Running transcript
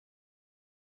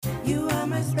You are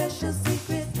my special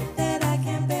secret that I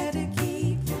can't bear to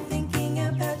keep. Thinking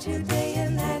about you day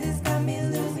and night has got me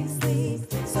losing sleep.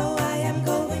 So I am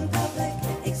going public,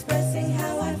 expressing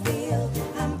how I feel.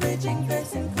 I'm bridging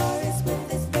verse and chorus with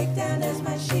this breakdown as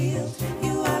my shield.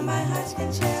 You are my heart's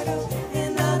concerto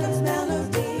in autumn's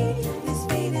melody. This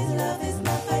fate is love is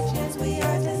not by chance, we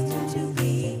are destined to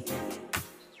be.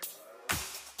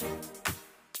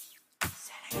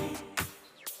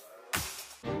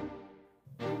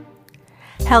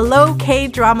 Hello,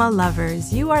 K-drama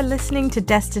lovers. You are listening to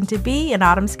Destined to Be in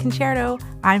Autumn's Concerto.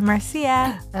 I'm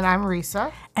Marcia. And I'm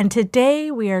Risa. And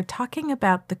today we are talking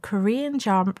about the Korean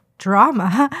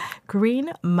drama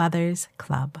Green Mothers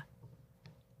Club.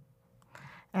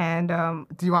 And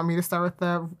do you want me to start with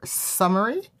the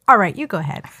summary? All right, you go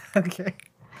ahead.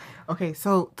 Okay,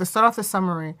 so to start off the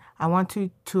summary, I want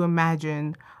you to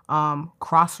imagine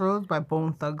Crossroads by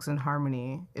Bone Thugs and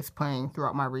Harmony is playing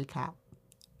throughout my recap.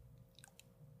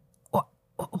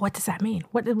 What does that mean?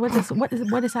 What is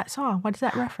that song? What is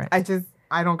that reference?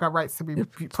 I don't got rights to be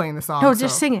playing the song. No,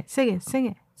 just sing it. Sing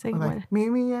it. Like, meet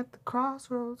me at the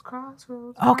crossroads.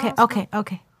 Okay.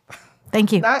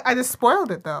 Thank you. I just spoiled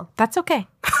it though. That's okay.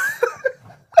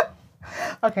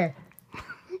 Okay.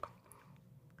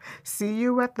 See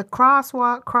you at the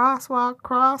crosswalk,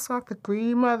 the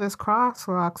Green Mothers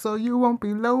crosswalk, so you won't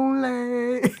be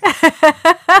lonely.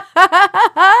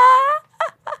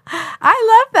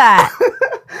 I love that.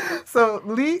 So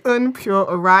Lee Eun-pyo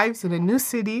arrives in a new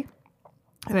city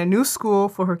and a new school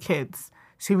for her kids.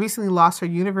 She recently lost her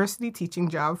university teaching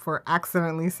job for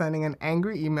accidentally sending an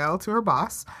angry email to her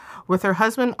boss. With her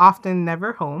husband often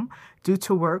never home due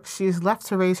to work, she is left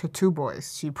to raise her two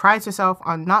boys. She prides herself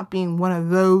on not being one of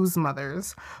those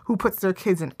mothers who puts their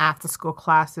kids in after-school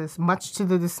classes, much to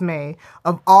the dismay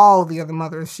of all the other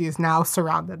mothers she is now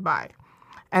surrounded by.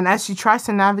 And as she tries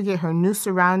to navigate her new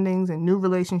surroundings and new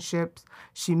relationships,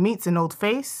 she meets an old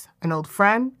face, an old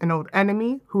friend, an old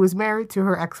enemy who is married to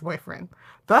her ex-boyfriend.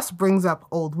 Thus brings up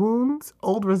old wounds,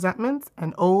 old resentments,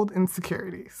 and old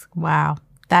insecurities. Wow.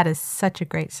 That is such a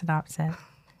great synopsis.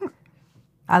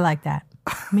 I like that.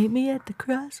 Meet me at the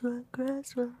crosswalk. I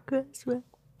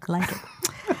like it.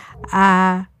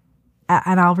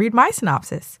 And I'll read my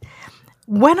synopsis.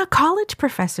 When a college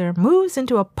professor moves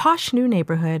into a posh new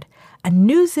neighborhood, a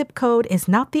new zip code is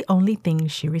not the only thing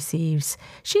she receives.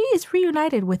 She is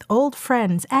reunited with old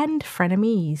friends and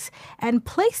frenemies and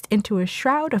placed into a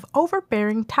shroud of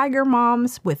overbearing tiger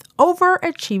moms with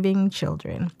overachieving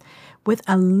children. With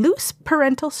a loose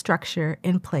parental structure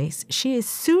in place, she is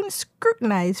soon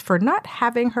scrutinized for not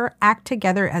having her act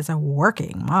together as a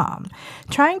working mom.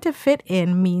 Trying to fit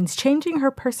in means changing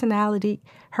her personality,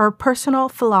 her personal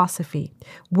philosophy.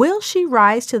 Will she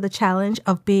rise to the challenge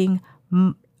of the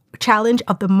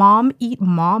mom eat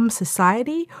mom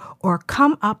society or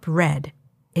come up red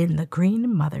in the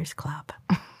Green Mothers Club?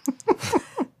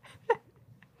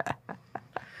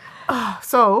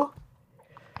 So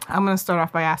I'm going to start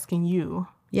off by asking you.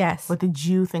 Yes. What did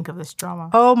you think of this drama?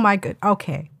 Oh, my good.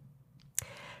 Okay.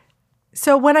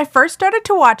 So when I first started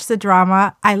to watch the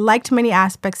drama, I liked many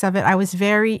aspects of it. I was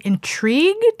very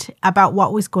intrigued about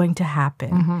what was going to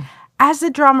happen. Mm-hmm. As the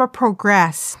drama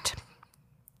progressed,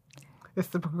 it's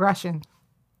the progression.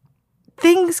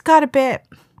 Things got a bit,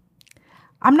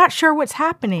 I'm not sure what's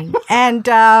happening. And,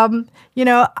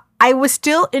 I was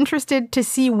still interested to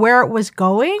see where it was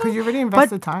going. Because you already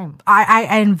invested time.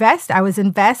 I was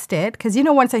invested. Because,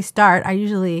 once I start, I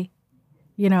usually,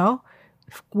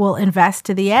 will invest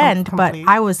to the end. Complete.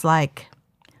 But I was like,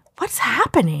 what's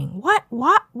happening?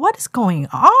 What is going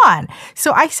on?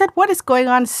 So I said, what is going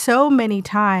on so many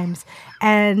times.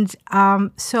 And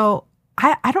so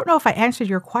I don't know if I answered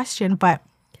your question, but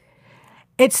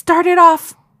it started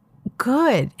off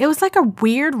good. It was like a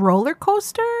weird roller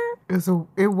coaster.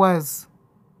 It was.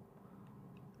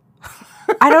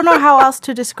 I don't know how else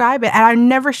to describe it. And I'm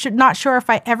not sure if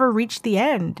I ever reached the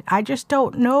end. I just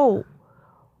don't know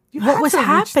what was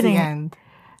happening. The end.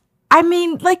 I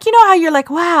mean, how you're like,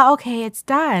 wow, okay, it's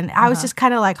done. I was just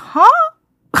kind of like, huh?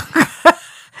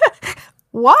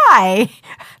 Why?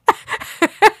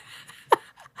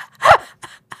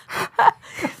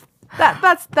 That's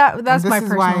my personal thought. This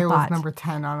is why it was number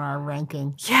 10 on our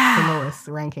ranking. Yeah. The lowest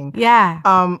ranking. Yeah.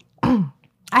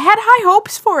 I had high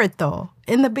hopes for it, though,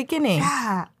 in the beginning.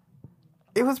 Yeah.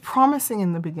 It was promising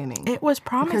in the beginning. It was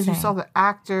promising. Because you saw the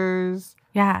actors.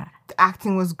 Yeah. The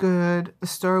acting was good. The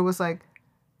story was it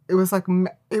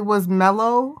was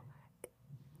mellow.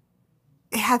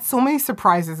 It had so many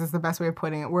surprises is the best way of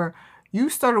putting it, where you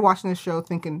started watching the show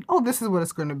thinking, oh, this is what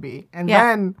it's going to be. And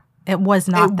then it was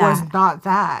not that. Was not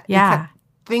that. Yeah.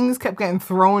 things kept getting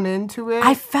thrown into it.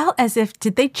 I felt as if,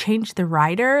 did they change the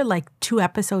writer like 2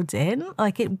 episodes in?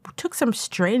 Like it took some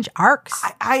strange arcs.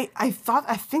 I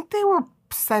think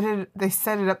they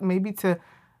set it up maybe to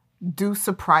do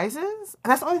surprises. And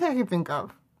that's the only thing I can think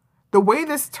of. The way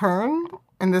this turned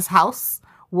in this house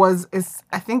is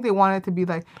I think they wanted to be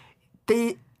like,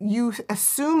 you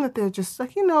assume that they're just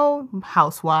like,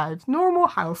 housewives, normal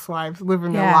housewives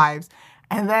living their lives.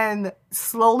 And then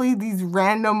slowly these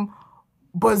random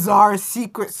bizarre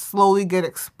secrets slowly get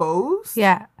exposed.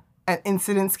 Yeah. And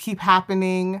incidents keep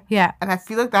happening. Yeah. And I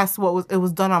feel like that's it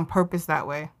was done on purpose that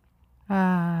way.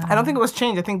 I don't think it was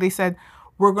changed. I think they said,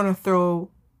 we're going to throw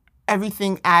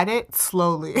everything at it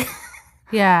slowly.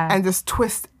 Yeah. And just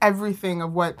twist everything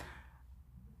of what...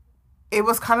 It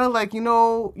was kind of like, the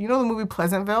movie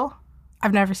Pleasantville?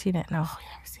 I've never seen it, no. Oh,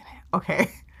 you've never seen it?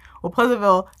 Okay. Well,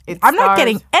 Pleasantville, I'm not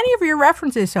getting any of your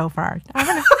references so far.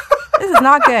 This is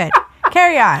not good.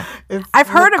 Carry on. I've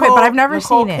heard of it, but I've never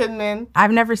seen it. Kidman.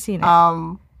 I've never seen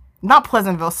it. Not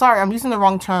Pleasantville. Sorry, I'm using the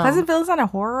wrong term. Pleasantville is not a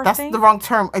horror That's thing? the wrong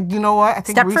term. You know what? I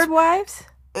think Stepford Wives?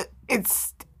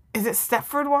 Is it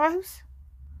Stepford Wives?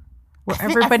 Where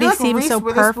everybody seems so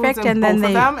perfect, and then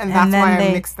they that's why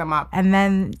I mixed them up. And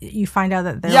then you find out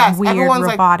that they're weird,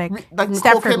 robotic. Like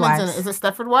Nicole Stepford Kidman's Wives. in it. Is it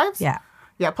Stepford Wives? Yeah.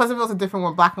 Yeah, Pleasantville's a different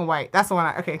one, black and white. That's the one.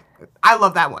 I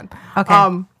love that one.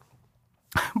 Okay.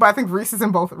 But I think Reese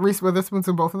Witherspoon's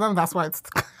in both of them. That's why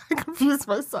I confused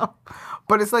myself.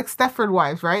 But it's like Stepford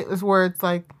Wives, right? It's where it's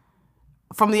like,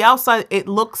 from the outside, it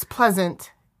looks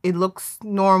pleasant. It looks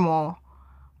normal.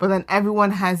 But then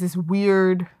everyone has this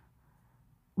weird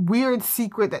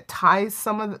secret that ties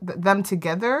some of them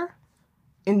together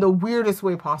in the weirdest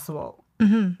way possible.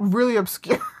 Mm-hmm. Really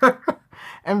obscure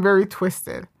and very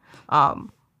twisted.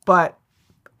 But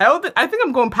I think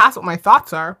I'm going past what my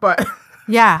thoughts are, but...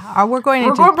 Yeah, we're going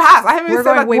past. I haven't even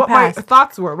said what my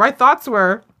thoughts were. My thoughts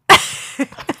were...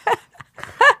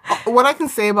 What I can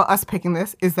say about us picking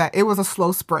this is that it was a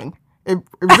slow spring. It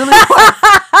really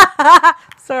was.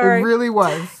 Sorry. It really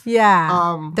was.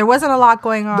 Yeah. There wasn't a lot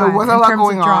going on. There wasn't a lot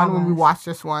going on when we watched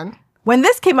this one. When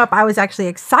this came up, I was actually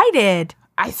excited.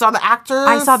 I saw the actors.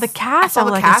 I saw the cast. I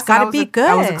was like, it's got to be good.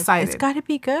 I was excited. It's got to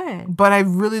be good. But I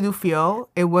really do feel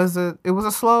it was a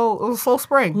slow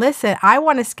spring. Listen, I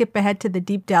want to skip ahead to the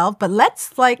deep delve, but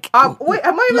let's wait, am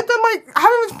I even done I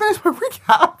haven't even finished my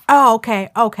recap. Oh,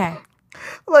 okay.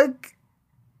 Like,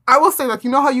 I will say, like,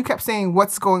 you know how you kept saying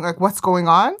what's going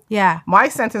on? Yeah. My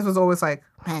sentence was always like,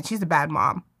 man, she's a bad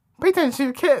mom. Pay attention to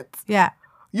your kids. Yeah.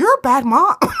 You're a bad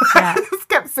mom. Yeah. I just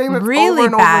kept saying this really over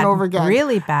and over and over again.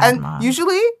 Really bad and mom.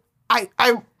 Usually, I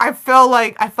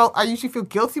usually feel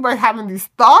guilty by having these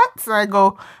thoughts, and I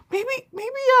go, maybe,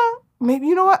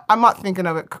 you know what? I'm not thinking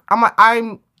of it.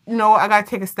 I gotta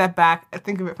take a step back and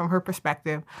think of it from her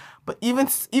perspective. But even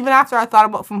after I thought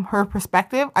about it from her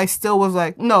perspective, I still was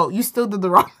like, no, you still did the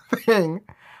wrong thing.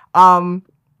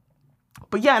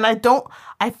 But yeah, and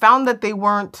I found that they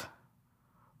weren't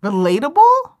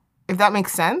relatable, if that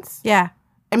makes sense. Yeah.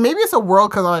 And maybe it's a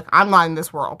world because I'm not in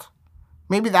this world.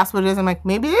 Maybe that's what it is. I'm like,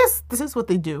 maybe this is what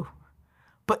they do.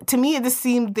 But to me, they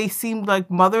seemed like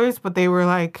mothers, but they were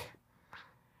like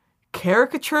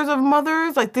caricatures of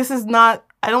mothers. Like, this is not,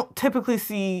 I don't typically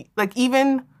see, like,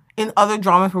 even in other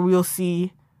dramas where we'll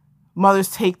see mothers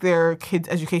take their kids'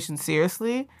 education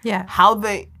seriously. Yeah. How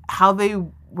they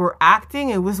were acting,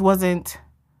 it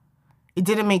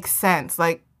didn't make sense.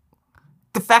 Like,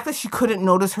 the fact that she couldn't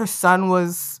notice her son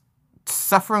was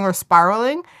suffering or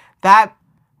spiraling, that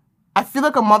I feel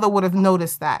like a mother would have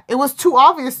noticed that. It was too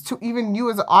obvious to even you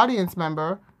as an audience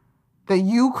member that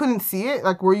you couldn't see it.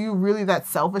 Like, were you really that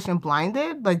selfish and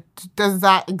blinded? Like, does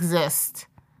that exist?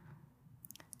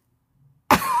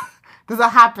 Does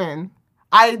that happen?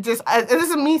 This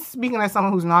is me speaking as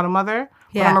someone who's not a mother,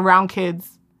 but I'm around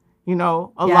kids, a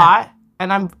lot.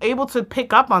 And I'm able to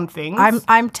pick up on things.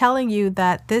 I'm telling you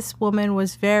that this woman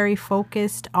was very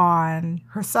focused on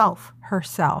herself.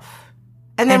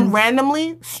 And then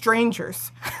randomly,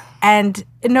 strangers. And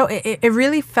no, it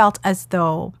really felt as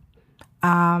though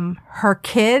her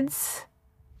kids,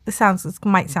 this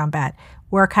might sound bad,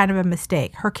 were kind of a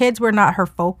mistake. Her kids were not her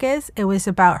focus. It was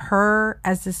about her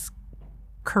as this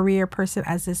career person,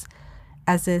 as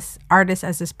this artist,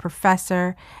 as this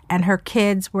professor, and her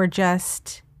kids were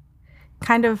just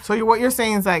kind of... So what you're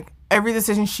saying is, like, every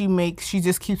decision she makes, she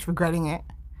just keeps regretting it.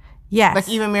 Yes. Like,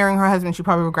 even marrying her husband, she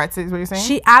probably regrets it, is what you're saying?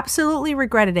 She absolutely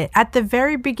regretted it. At the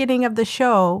very beginning of the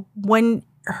show, when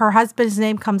her husband's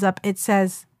name comes up, it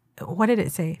says, what did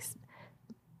it say?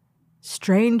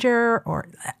 Stranger or...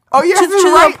 Oh, yes, to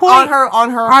right. The point,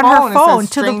 on her phone.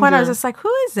 To the point I was just like,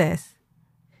 who is this?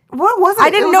 What was it? I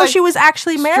didn't know she was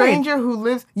actually married. Stranger who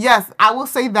lives. Yes, I will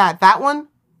say that. That one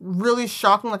really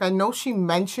shocked me. Like, I know she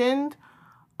mentioned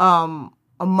a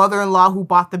mother-in-law who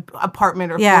bought the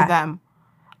apartment for them.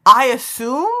 I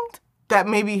assumed that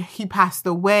maybe he passed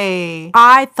away.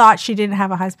 I thought she didn't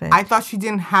have a husband. I thought she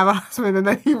didn't have a husband, and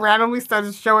then he randomly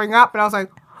started showing up, and I was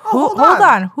like, hold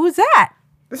on. Who's that?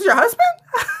 This is your husband?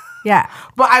 Yeah.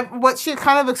 But what she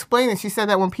kind of explained is she said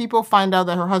that when people find out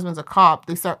that her husband's a cop,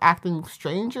 they start acting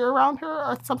stranger around her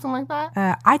or something like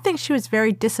that. I think she was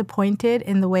very disappointed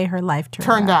in the way her life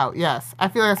turned out. Yes. I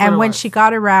feel like that's and what when it was. she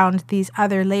got around these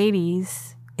other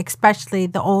ladies, especially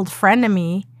the old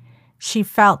frenemy, she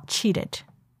felt cheated.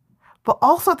 But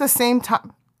also at the same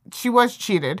time, she was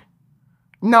cheated.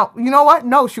 No, you know what?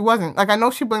 No, she wasn't. Like, I know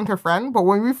she blamed her friend, but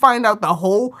when we find out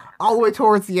all the way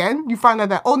towards the end, you find out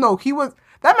that, oh no,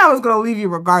 that man was going to leave you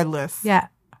regardless. Yeah.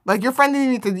 Like, your friend didn't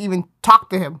need to even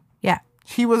talk to him. Yeah.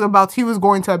 He was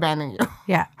going to abandon you.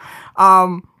 Yeah.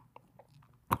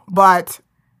 But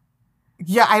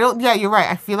yeah, you're right.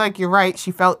 I feel like you're right.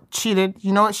 She felt cheated.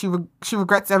 You know what? She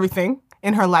regrets everything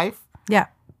in her life. Yeah.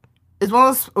 It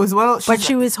was one of those. But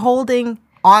she was holding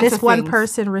on this to one things.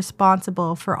 person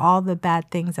responsible for all the bad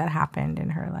things that happened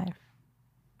in her life.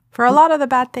 For a lot of the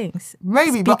bad things.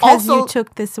 Maybe, but because also you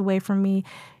took this away from me.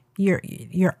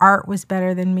 Your art was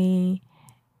better than me.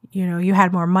 You know, you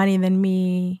had more money than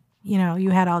me. You know, you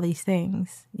had all these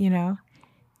things, you know.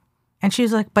 And she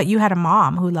was like, but you had a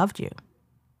mom who loved you.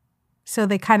 So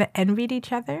they kind of envied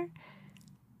each other.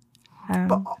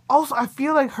 But also, I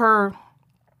feel like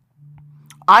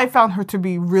I found her to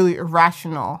be really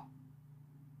irrational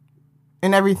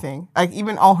in everything. Like,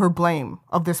 even all her blame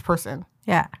of this person.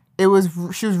 Yeah. She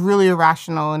was really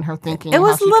irrational in her thinking. It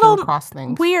was how she a little came across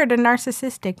things. Weird and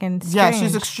narcissistic and strange. Yeah,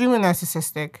 she's extremely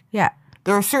narcissistic. Yeah.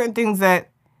 There are certain things that,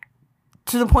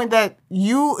 to the point that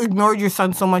you ignored your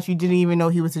son so much you didn't even know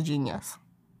he was a genius.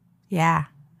 Yeah.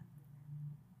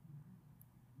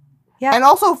 Yeah. And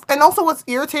also what's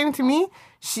irritating to me,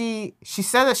 she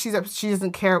said that she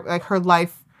doesn't care, like, her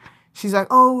life. She's like,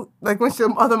 oh, like, when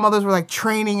some other mothers were like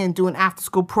training and doing after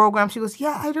school programs, she goes,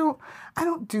 yeah, I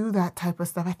don't do that type of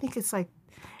stuff. I think it's like,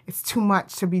 it's too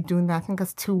much to be doing that. I think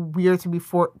it's too weird to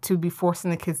be forcing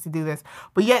the kids to do this.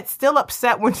 But yet still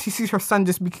upset when she sees her son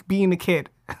just being a kid.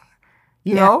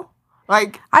 You know?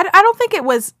 Like, I don't think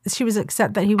she was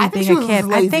upset that he was being a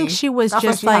kid. I think she was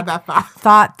just like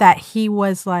thought that he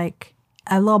was like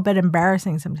a little bit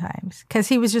embarrassing sometimes. Because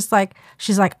he was just like,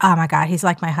 she's like, oh my God, he's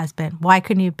like my husband. Why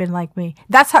couldn't he have been like me?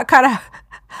 That's how kind of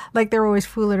like they were always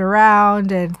fooling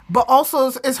around. But also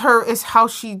is how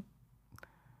she,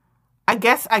 I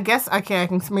guess I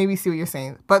can maybe see what you're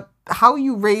saying. But how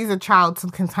you raise a child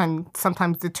can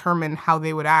sometimes determine how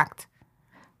they would act.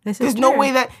 There's no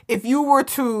way that if you were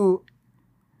to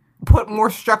put more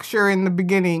structure in the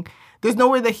beginning, there's no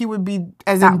way that he would be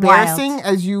as that embarrassing wild.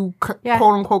 as you quote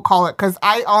unquote call it. Because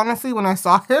I honestly, when I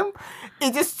saw him,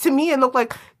 it just, to me, it looked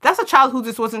like that's a child who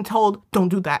just wasn't told, don't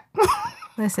do that.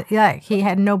 Listen, yeah, he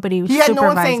had nobody He had no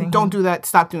one supervising saying, him. don't do that,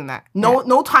 stop doing that. No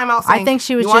timeout saying, I think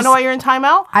she was you want to just- know why you're in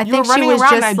timeout? I You're think she running was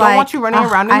around just and I like, don't want you running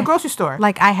around in the grocery store.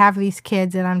 Like, I have these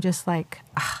kids and I'm just like,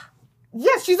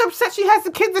 Yes, she's upset she has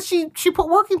the kids that she put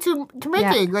work into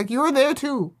making. Like, you were there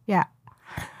too. yeah.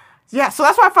 Yeah, so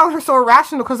that's why I found her so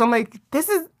irrational, because I'm like, this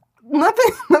is nothing,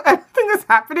 everything that's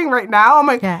happening right now. I'm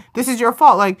like, this is your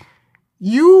fault. Like,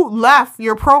 you left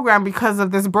your program because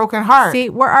of this broken heart. See,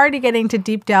 we're already getting to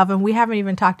deep delve and we haven't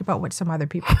even talked about what some other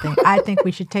people think. I think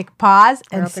we should take a pause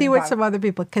and see what some other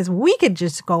people, because we could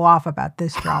just go off about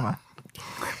this drama.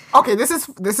 Okay, this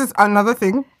is another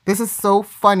thing. This is so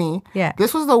funny. Yeah.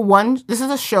 This is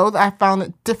a show that I found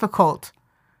it difficult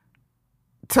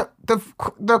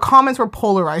the comments were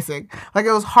polarizing. Like,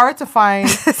 it was hard to find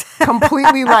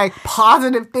completely like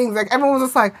positive things. Like, everyone was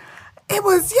just like, it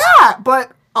was, yeah,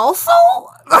 but also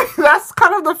like, that's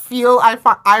kind of the feel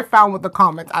I found with the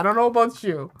comments. I don't know about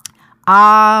you.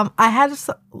 I had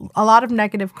a lot of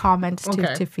negative comments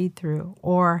Okay. to feed through,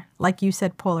 or like you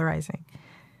said, polarizing.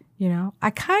 You know,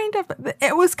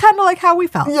 it was kind of like how we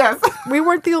felt. Yes. We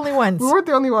weren't the only ones. We weren't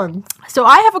the only ones. So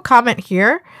I have a comment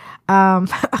here.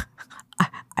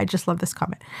 I just love this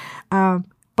comment.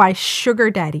 By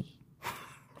Sugar Daddy.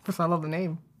 First, I love the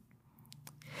name.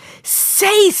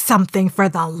 Say something for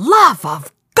the love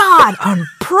of God on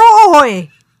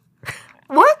Proy.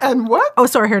 What? And what? Oh,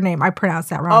 sorry, her name. I pronounced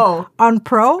that wrong. Oh. On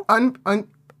Pro?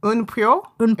 Unpure?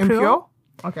 Unpure?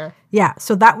 Okay. Yeah,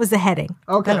 so that was the heading.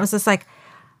 Okay. Then it was just like,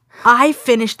 I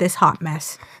finished this hot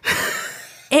mess.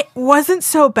 It wasn't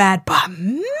so bad, but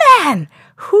man,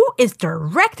 who is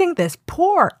directing this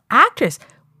poor actress?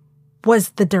 Was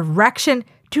the direction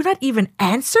do not even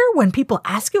answer when people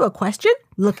ask you a question,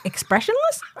 look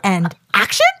expressionless, and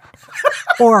action?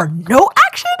 Or no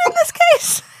action in this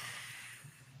case?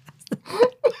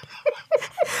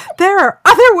 There are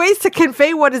other ways to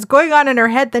convey what is going on in her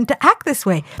head than to act this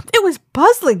way. It was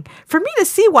puzzling for me to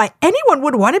see why anyone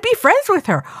would want to be friends with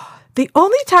her. The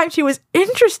only time she was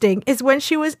interesting is when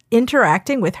she was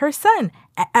interacting with her son,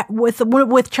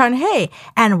 with Chun-Hee.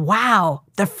 And wow,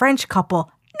 the French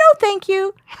couple, no thank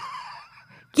you.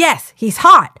 Yes, he's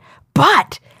hot,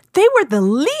 but they were the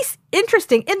least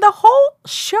interesting in the whole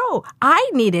show. I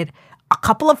needed a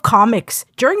couple of comics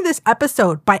during this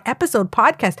episode by episode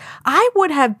podcast.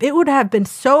 It would have been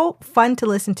so fun to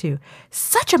listen to.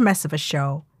 Such a mess of a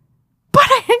show, but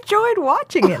I enjoyed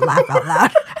watching it. Laugh out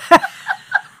loud.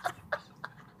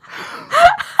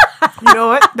 You know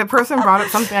what? The person brought up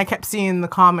something I kept seeing in the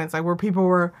comments, like where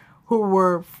people who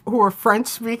were French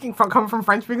speaking, come from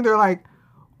French speaking. They're like,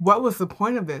 "What was the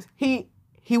point of this? He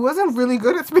wasn't really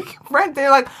good at speaking French." They're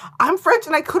like, "I'm French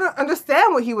and I couldn't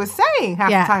understand what he was saying half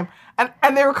the time."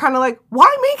 And they were kind of like,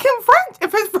 "Why make him French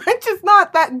if his French is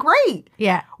not that great?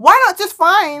 Yeah. Why not just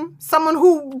find someone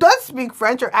who does speak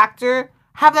French or actor,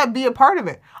 have that be a part of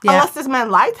it? Yeah. Unless this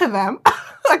man lied to them."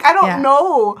 Like, I don't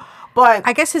know. But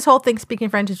I guess his whole thing speaking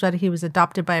French is that he was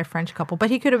adopted by a French couple, but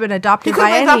he could have been adopted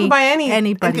by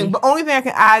anybody. The only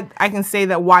thing I can say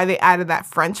that why they added that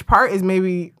French part is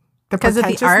maybe the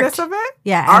pretentiousness of it.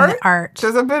 Yeah, art. and the art.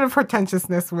 There's a bit of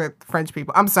pretentiousness with French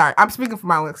people. I'm sorry. I'm speaking from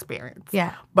my own experience.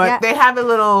 Yeah. But they have a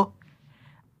little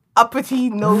uppity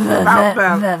nose about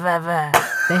them.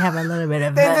 They have a little bit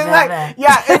of They just like,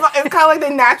 yeah, it's kind of like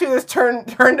they naturally just turn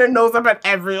their nose up at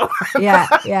everyone. Yeah,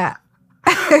 yeah.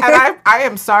 And I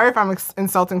am sorry if I'm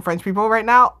insulting French people right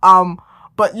now.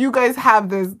 But you guys have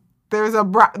this. There's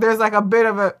like a bit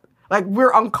of a, like,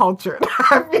 we're uncultured.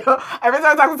 I feel every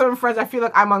time I talk to someone French, I feel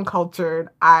like I'm uncultured.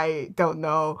 I don't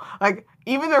know. Like,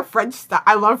 even their French style.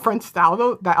 I love French style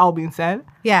though. That all being said,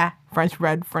 yeah, French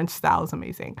style is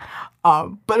amazing.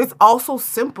 But it's also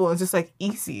simple. It's just like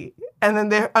easy. And then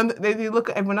they look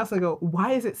at everyone else and go,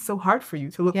 "Why is it so hard for you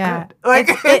to look good?" Like,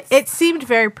 it seemed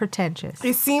very pretentious.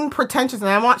 It seemed pretentious, and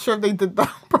I'm not sure if they did that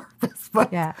on purpose.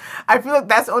 But yeah, I feel like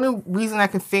that's the only reason I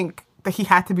could think that he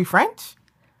had to be French.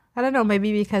 I don't know,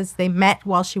 maybe because they met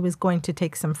while she was going to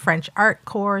take some French art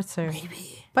course, or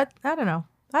maybe. But I don't know.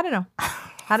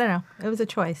 It was a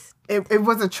choice. It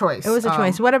was a choice. It was a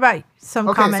choice. What about some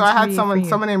comments? Okay, so I had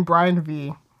someone named Brian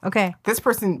V. Okay. This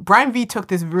person, Brian V, took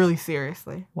this really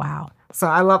seriously. Wow. So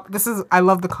I love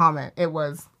the comment. It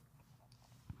was,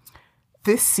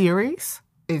 "This series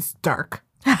is dark.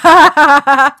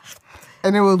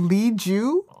 And it will lead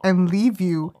you and leave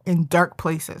you in dark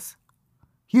places.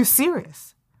 You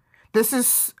serious?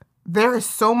 There is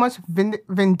so much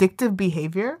vindictive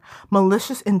behavior,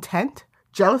 malicious intent,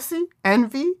 jealousy,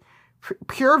 envy,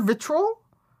 pure vitriol.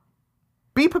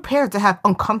 Be prepared to have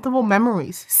uncomfortable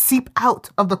memories seep out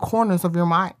of the corners of your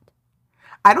mind.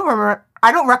 I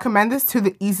don't recommend this to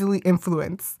the easily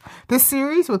influenced. This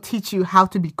series will teach you how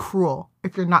to be cruel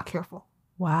if you're not careful."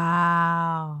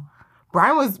 Wow.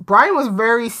 Brian was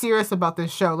very serious about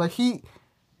this show. Like, he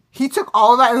took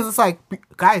all of that and was just like,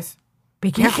 "Guys,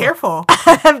 be careful.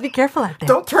 Be careful out there.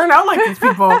 Don't turn out like these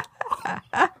people."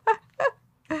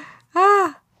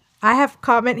 I have a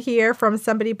comment here from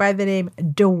somebody by the name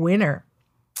DeWinner.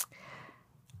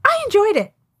 I enjoyed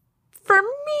it. For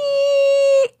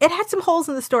me, it had some holes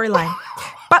in the storyline,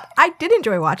 but I did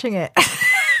enjoy watching it. Is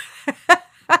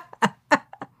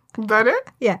that it?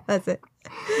 Yeah, that's it.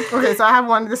 Okay, so I have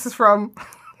one. This is from,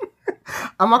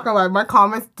 I'm not gonna lie, my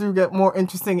comments do get more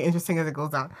interesting as it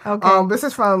goes down. Okay. This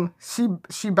is from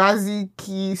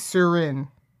Shibaziki Surin.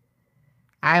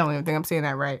 I don't even think I'm saying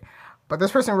that right. But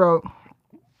this person wrote,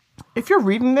 "If you're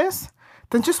reading this,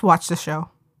 then just watch the show.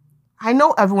 I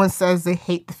know everyone says they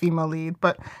hate the female lead,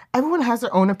 but everyone has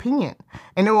their own opinion.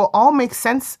 And it will all make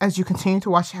sense as you continue to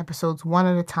watch the episodes one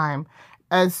at a time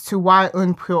as to why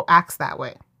Eun Pyo acts that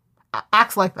way.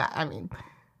 Acts like that, I mean.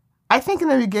 I think in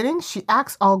the beginning, she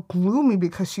acts all gloomy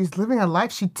because she's living a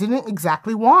life she didn't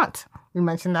exactly want. We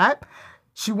mentioned that.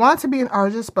 She wanted to be an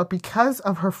artist, but because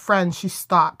of her friends, she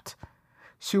stopped.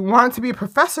 She wanted to be a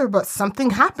professor, but something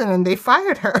happened and they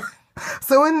fired her.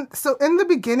 So in the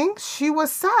beginning, she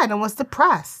was sad and was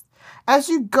depressed. As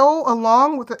you go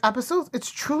along with the episodes,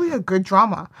 it's truly a good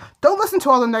drama. Don't listen to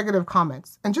all the negative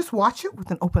comments and just watch it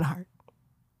with an open heart."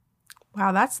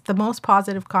 Wow, that's the most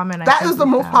positive comment That is the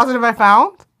most positive I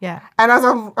found. Yeah. And as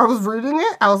I was reading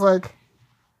it, I was like,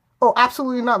 oh,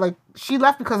 absolutely not. Like, she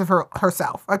left because of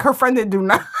herself. Like, her friend didn't do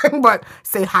nothing but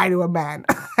say hi to a man.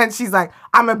 And she's like,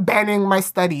 "I'm abandoning my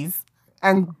studies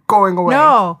and going away."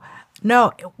 No.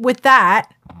 No, with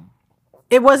that,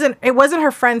 it wasn't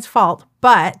her friend's fault,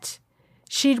 but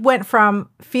she went from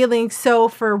feeling so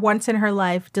for once in her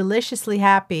life deliciously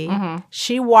happy.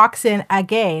 She walks in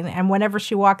again, and whenever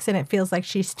she walks in, it feels like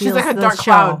she steals She's like a the dark show.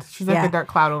 cloud. She's like a dark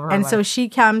cloud over her And life. so she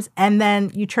comes, and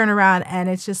then you turn around, and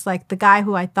it's just like the guy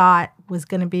who I thought was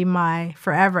going to be my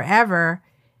forever ever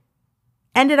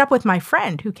ended up with my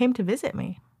friend who came to visit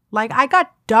me. Like, I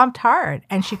got dumped hard,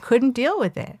 and she couldn't deal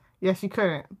with it. Yes, she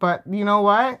couldn't. But you know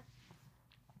what?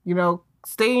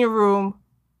 Stay in your room,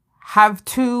 have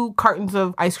 2 cartons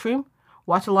of ice cream,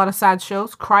 watch a lot of sad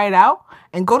shows, cry it out,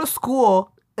 and go to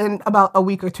school in about a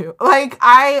week or 2. Like,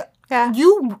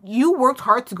 you worked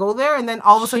hard to go there, and then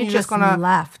all of a sudden She you're just gonna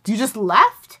left. You just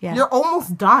left? Yeah. You're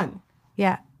almost done.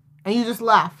 Yeah. And you just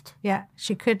left. Yeah.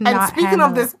 She could And not speaking handle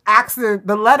of this accident,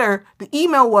 the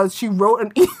email was she wrote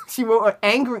an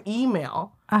angry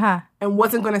email and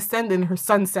wasn't going to send it, and her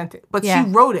son sent it. But Yeah. she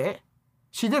wrote it.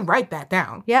 She did write that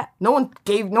down. Yeah. No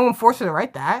one forced her to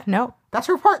write that. No. That's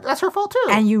her part. That's her fault too.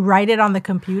 And you write it on the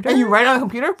computer? And you write it on the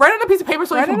computer? Write it on a piece of paper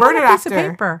so you can burn it on a piece after.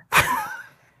 of paper.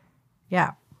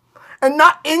 Yeah. And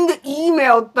not in the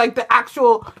email, like the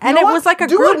actual. And it was like a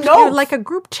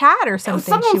group chat or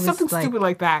something. Something stupid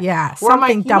like that. Yeah, Where I'm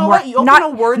something like, dumb. You know what? You open a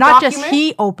Word not document. just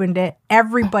he opened it.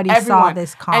 Everyone saw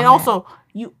this comment. And also,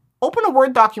 you open a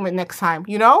Word document next time,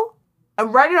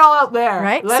 and write it all out there.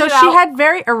 Right? Let So it she out. had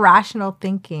very irrational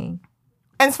thinking.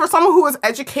 And it's for someone who was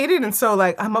educated, and so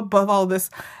like I'm above all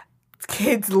this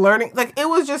kids learning. Like it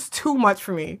was just too much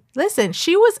for me. Listen,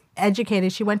 she was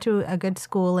educated. She went to a good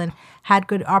school and had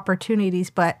good opportunities,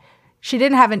 but she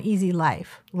didn't have an easy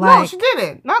life. No, she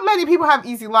didn't. Not many people have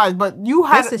easy lives, but you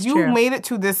true. made it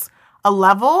to a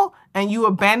level, and you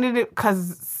abandoned it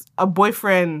because a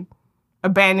boyfriend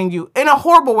abandoned you in a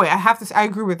horrible way. I have to say, I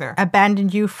agree with her.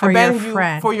 Abandoned you for your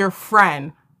friend. For your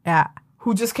friend. Yeah.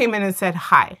 Who just came in and said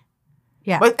hi.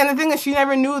 Yeah. But and the thing is, she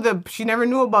never knew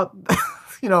about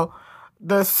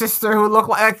the sister who looked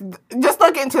like just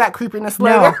not get into that creepiness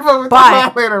later.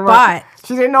 But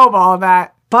she didn't know about all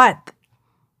that. But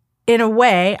in a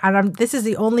way, and this is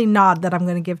the only nod that I'm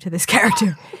going to give to this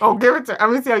character. Oh, give it to her. I'm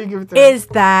going to see how you give it to her. Is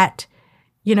that,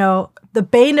 the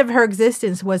bane of her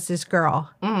existence was this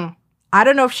girl. Mm. I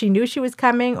don't know if she knew she was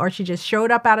coming or she just showed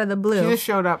up out of the blue. She just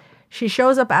showed up. She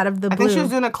shows up out of the blue. I think she was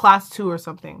doing a class 2 or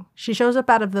something. She shows up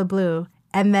out of the blue.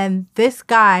 And then this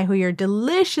guy who you're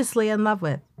deliciously in love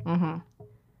with,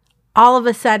 all of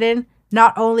a sudden,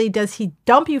 not only does he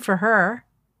dump you for her,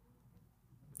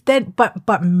 then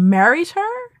but marries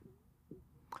her?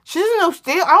 She doesn't know.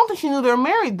 I don't think she knew they were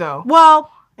married, though. Well,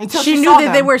 until she knew saw that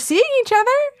them. they were seeing each other.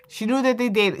 She knew that they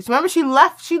dated. So remember, she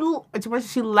left. She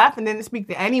left and didn't speak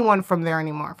to anyone from there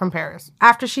anymore, from Paris.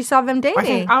 After she saw them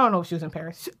dating. I don't know if she was in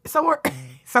Paris.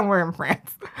 Somewhere in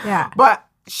France. Yeah. But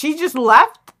she just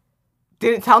left,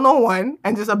 didn't tell no one,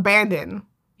 and just abandoned.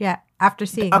 Yeah, after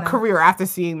seeing a career after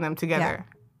seeing them together.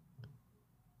 Yeah.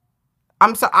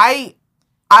 I'm so I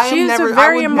She's never. A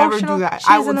very I would emotional, never do that.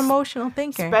 She's an emotional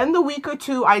thinker. Spend the week or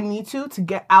 2 I need to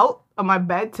get out of my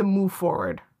bed to move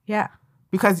forward. Yeah.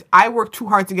 Because I worked too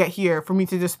hard to get here for me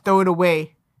to just throw it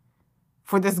away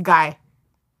for this guy.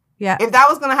 Yeah. If that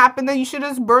was going to happen, then you should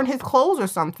just burn his clothes or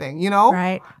something,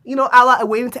 Right. a la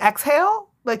waiting to exhale.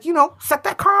 Like, set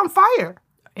that car on fire.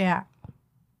 Yeah.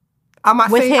 I'm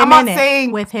not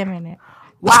saying with him in it.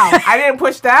 Wow, I didn't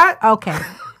push that. Okay.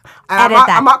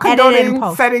 I'm not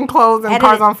condoning setting clothes and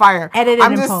cars on fire.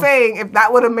 I'm just saying, if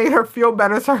that would have made her feel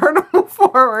better for her to move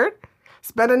forward,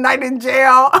 spend a night in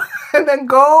jail, and then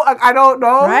go. I don't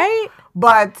know. Right?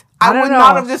 But I would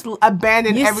not have just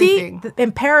abandoned everything. See,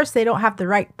 in Paris, they don't have the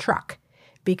right truck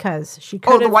because she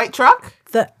could. Oh, the white truck?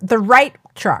 The right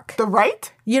truck. The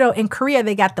right? In Korea,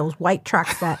 they got those white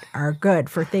trucks that are good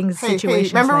for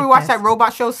situations. Remember like we watched this. that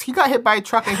robot show? He got hit by a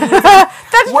truck and he was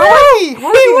That's where true. was he?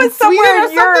 He was somewhere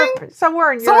in Europe.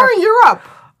 Somewhere in Europe.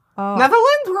 Oh.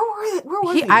 Netherlands? Where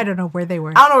was he? I don't know where they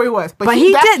were. I don't know where he was. But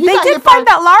they did find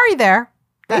that Larry there.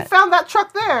 They found that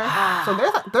truck there. So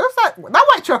there's that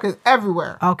white truck is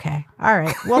everywhere. Okay. All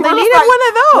right. Well, they needed one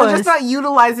of those. We're just not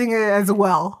utilizing it as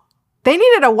well. They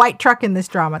needed a white truck in this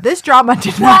drama. This drama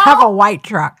did not have a white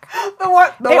truck. It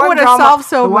would have solved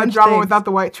so much. The one drama without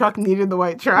the white truck needed the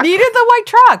white truck. Needed the white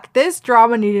truck. This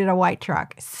drama needed a white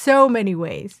truck. So many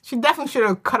ways. She definitely should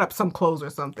have cut up some clothes or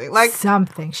something. Like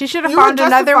something. She should have found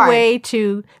another way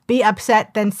to be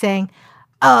upset than saying,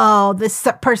 "Oh, this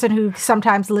person who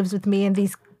sometimes lives with me and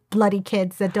these bloody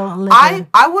kids that don't live."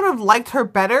 I would have liked her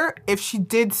better if she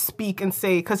did speak and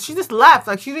say, because she just left.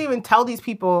 Like she didn't even tell these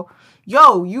people,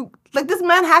 "Yo, this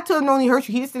man had to have known he hurt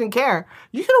you. He just didn't care."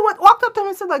 You should have walked up to him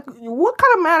and said, like, "What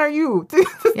kind of man are you to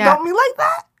dump me like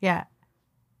that?" Yeah.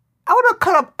 I would have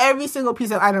cut up every single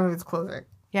piece of item of his clothing.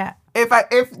 Yeah. If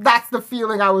that's the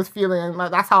feeling I was feeling,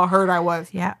 and that's how hurt I was.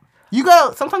 Yeah.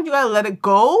 Sometimes you gotta let it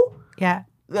go. Yeah.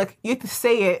 Like you have to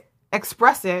say it,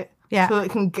 express it. Yeah.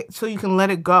 So you can let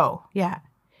it go. Yeah.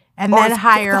 And then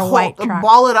hire a white truck.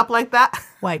 Ball it up like that.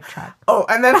 White truck. Oh,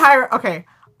 and then hire. Okay,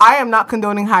 I am not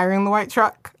condoning hiring the white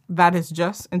truck. That is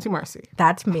just into Mercy.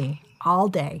 That's me all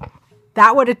day.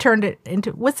 That would have turned it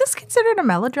into. Was this considered a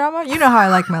melodrama? You know how I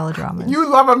like melodramas. You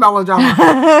love a melodrama.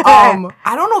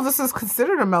 I don't know if this is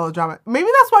considered a melodrama. Maybe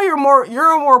that's why you're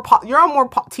on more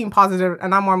team positive,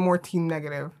 and I'm on more team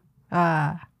negative.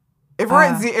 If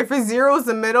it's zero is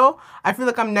the middle, I feel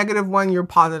like I'm -1. You're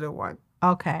 +1.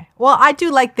 Okay. Well, I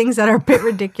do like things that are a bit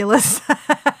ridiculous.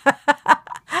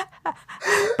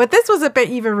 But this was a bit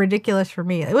even ridiculous for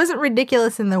me. It wasn't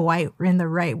ridiculous in the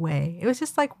right way. It was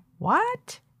just like,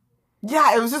 what?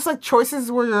 Yeah, it was just like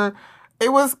choices where it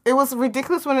was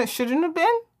ridiculous when it shouldn't have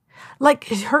been. Like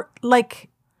her, like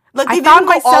they I didn't found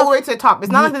go myself. all the way to the top.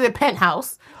 It's not like they did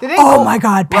Penthouse. They didn't Oh go, my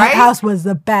God, right? Penthouse was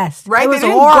the best. Right? It was They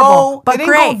didn't horrible, but they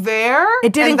great. didn't go there.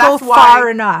 It didn't and go that's why far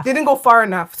enough. They didn't go far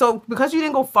enough. So because you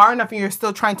didn't go far enough, and you're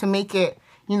still trying to make it,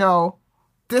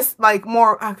 this like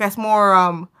more, I guess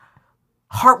more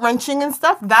heart-wrenching and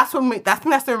stuff. That's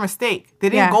their mistake. They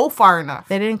didn't go far enough.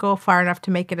 They didn't go far enough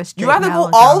to make it a straight You either go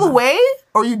melodrama. all the way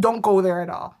or you don't go there at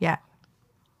all. Yeah.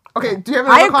 Okay. Do you have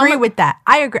another I agree comment? with that.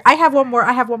 I agree. I have one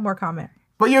more comment.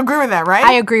 But you agree with that, right?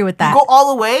 I agree with that. You go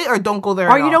all the way or don't go there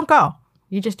Or at all. you don't go.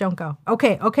 You just don't go.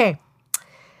 Okay.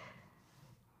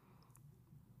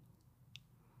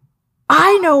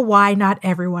 I know why not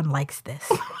everyone likes this.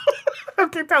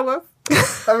 Okay, tell us.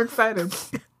 I'm excited.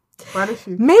 Why does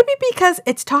she? Maybe because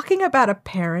it's talking about a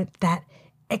parent that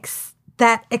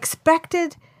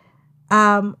expected,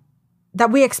 that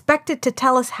we expected to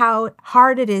tell us how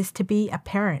hard it is to be a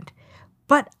parent.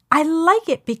 But I like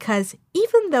it because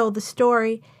even though the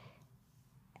story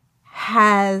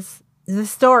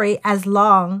as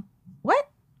long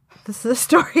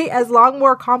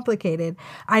more complicated,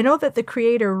 I know that the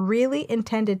creator really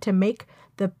intended to make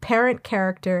the parent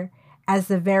character as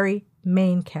the very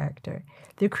main character.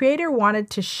 The creator wanted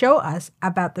to show us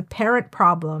about the parent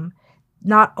problem,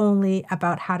 not only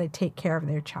about how to take care of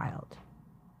their child.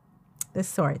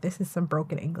 This is some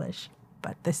broken English,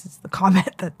 but this is the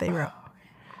comment that they wrote.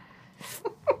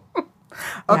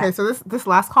 Okay, Yeah. so this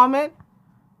last comment,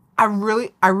 I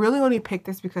really only picked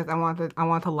this because I wanted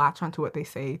to latch onto what they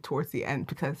say towards the end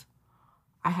because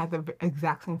I had the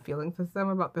exact same feelings as them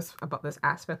about this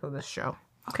aspect of this show.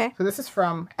 Okay. So this is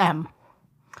from M.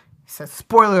 It says,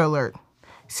 spoiler alert.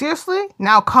 Seriously?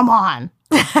 Now come on.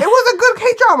 It was a good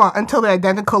K-drama until the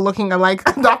identical looking alike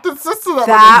adopted sister that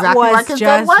was exactly like his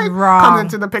dead just wife wrong. comes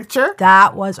into the picture.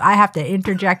 I have to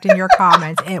interject in your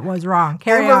comments. It was wrong.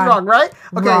 Carry on. It was wrong, right?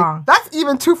 Okay, Wrong. that's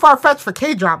even too far-fetched for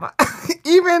K-drama.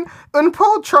 Even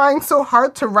Eunpo trying so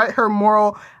hard to right her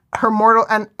mortal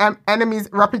enemy's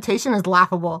reputation is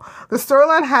laughable. The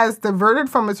storyline has diverted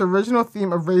from its original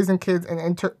theme of raising kids in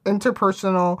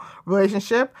interpersonal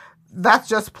relationship. That's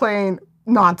just plain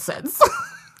nonsense.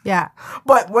 Yeah.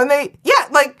 But when it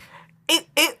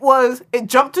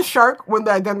jumped the shark when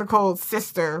the identical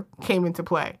sister came into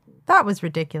play. That was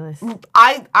ridiculous.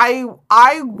 I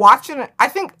watching it. I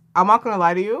think I'm not gonna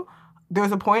lie to you. There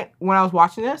was a point when I was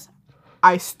watching this,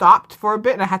 I stopped for a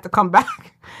bit and I had to come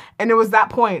back, and it was that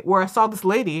point where I saw this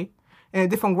lady in a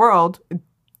different world.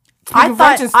 I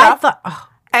thought. Oh,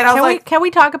 and I was like, can we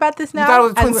talk about this now? you thought it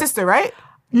was a twin sister, right?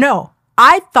 No,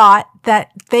 I thought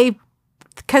that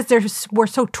because they were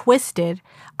so twisted,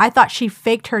 I thought she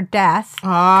faked her death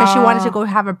because she wanted to go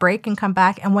have a break and come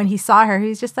back. And when he saw her, he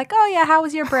was just like, oh, yeah, how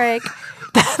was your break?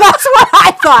 That's what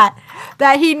I thought.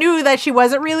 That he knew that she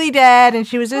wasn't really dead and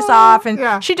she was just off.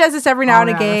 And she does this every now and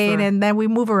again. And then we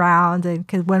move around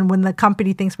because when the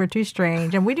company thinks we're too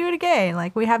strange and we do it again.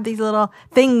 Like we have these little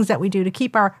things that we do to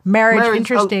keep our marriage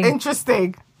interesting.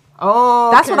 Interesting.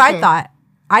 Oh, That's what I thought.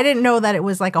 I didn't know that it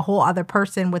was like a whole other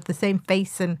person with the same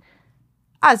face, and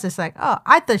I was just like, oh,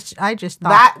 I just thought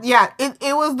that. Yeah,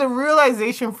 it was the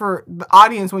realization for the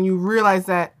audience when you realize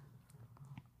that.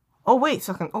 Oh wait,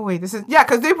 this is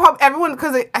because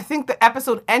I think the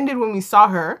episode ended when we saw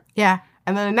her. Yeah,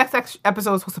 and then the next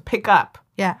episode was supposed to pick up.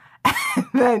 Yeah, and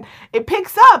then it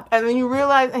picks up, and then you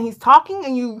realize, and he's talking,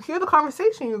 and you hear the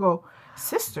conversation. You go,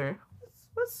 sister,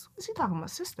 what's he talking about?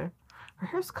 Sister, her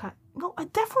hair's cut. No, I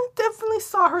definitely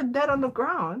saw her dead on the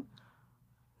ground.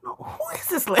 No, who is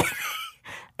this lady?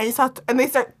 And they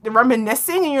start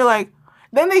reminiscing, and you're like,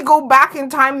 then they go back in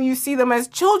time, and you see them as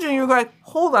children. You're like,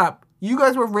 hold up, you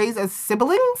guys were raised as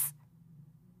siblings?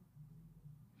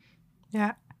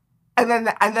 Yeah. And then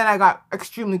I got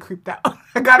extremely creeped out.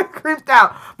 I got creeped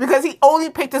out because he only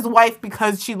picked his wife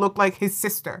because she looked like his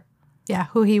sister. Yeah,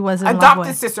 who he was in love Adopted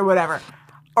with. sister, whatever.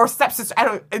 Or stepsister.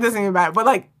 It doesn't even matter. But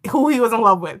like who he was in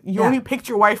love with. You only picked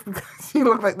your wife because she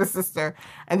looked like the sister.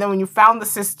 And then when you found the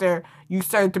sister, you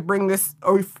started to bring this,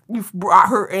 or you brought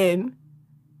her in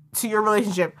to your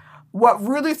relationship. What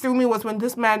really threw me was when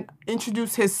this man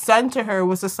introduced his son to her,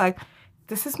 was just like,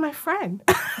 this is my friend.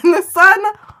 And the son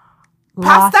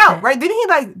passed out, right? Didn't he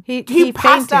like, he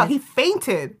passed fainted. out. He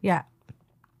fainted. Yeah.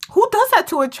 Who does that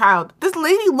to a child? This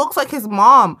lady looks like his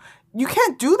mom. You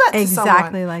can't do that to someone.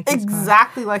 Exactly like his mom.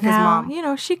 Exactly like his Now, mom. you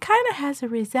know, she kind of has a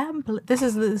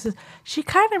resemblance. She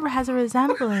kind of has a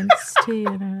resemblance to,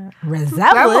 you know.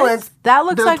 Resemblance? That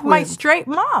looks They're like my twins. straight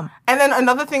mom. And then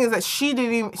another thing is that she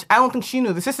didn't even, I don't think she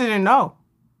knew. The sister didn't know.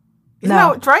 Isn't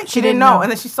No, that right? She didn't know. And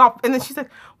then she saw, and then she's like,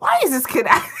 why is this kid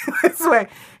acting this way?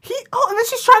 And then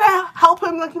she's trying to help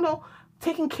him, like, you know,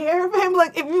 taking care of him.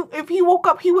 Like, if he woke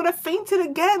up, he would have fainted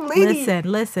again, lady.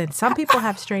 Listen. Some people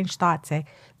have strange thoughts, eh?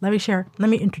 Let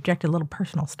me interject a little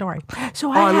personal story.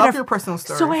 So I love your personal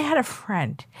story. So I had a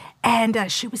friend,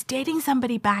 and she was dating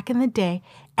somebody back in the day,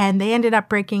 and they ended up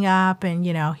breaking up, and,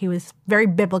 you know, he was very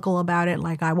biblical about it,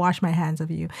 like, I wash my hands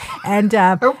of you. And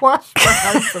I wash my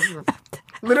hands of him.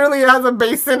 Literally has a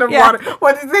basin of Yeah. water.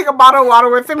 What, does he take a bottle of water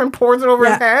with him and pours it over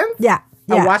his hands? Yeah.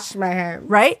 I wash my hands.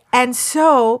 Right? And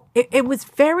so it was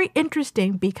very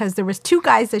interesting because there was two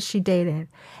guys that she dated.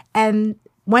 And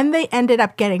when they ended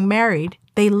up getting married,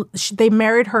 they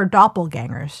married her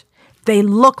doppelgangers. They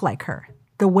look like her,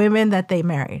 the women that they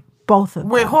married, both of them.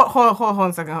 Wait, hold on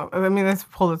a second. Let's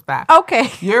pull this back. Okay.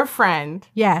 Your friend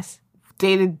Yes.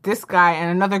 dated this guy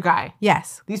and another guy.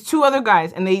 Yes. These two other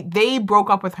guys, and they broke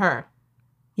up with her.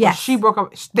 Yes. She broke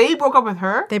up. They broke up with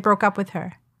her. They broke up with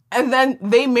her. And then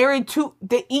they married two.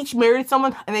 They each married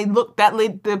someone, and they look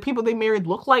the people they married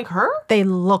look like her. They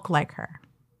look like her.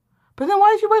 But then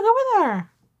why did you break up with her?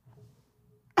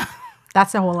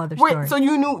 That's a whole other story. Wait, so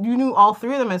you knew all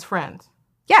three of them as friends,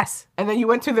 Yes. and then you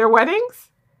went to their weddings?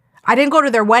 I didn't go to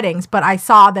their weddings, but I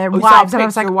saw their You wives, saw and I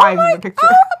was like, their oh wives my in the picture.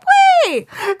 wait.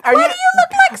 Are Why you- do you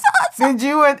look like so? Did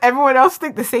you and everyone else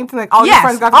think the same thing? Like all your Yes,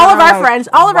 friends got all of together, our like, friends,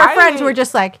 all of our why friends did- were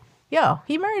just like, yo,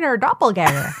 he married her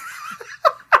doppelganger.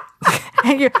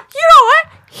 And you know what?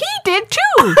 He did too.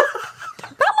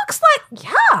 That looks like,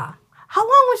 yeah, How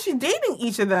long was she dating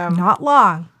each of them? not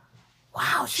long.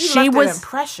 Wow, she She left was- an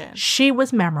impression. She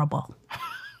was memorable.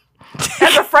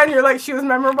 As a friend, you're like, she was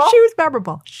memorable? She was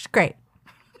memorable. She's great.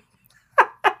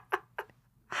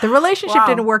 The relationship Wow.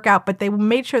 didn't work out, but they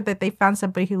made sure that they found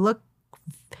somebody who looked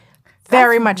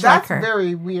very much like her. That's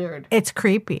very weird. It's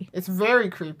creepy. It's very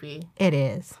creepy. It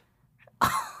is.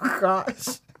 Oh,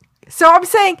 gosh. So I'm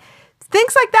saying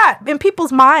things like that in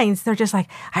people's minds, they're just like,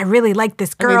 I really like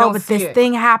this they girl, don't but see this it.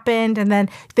 thing happened. And then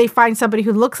they find somebody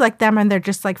who looks like them and they're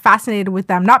just like fascinated with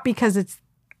them, not because it's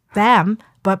them,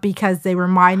 but because they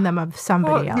remind them of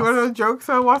somebody You want to else. know the jokes?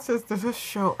 I watched this. There's this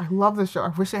show. I love this show. I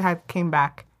wish it had came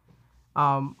back.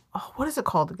 What is it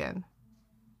called again?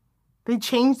 They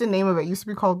changed the name of it. It used to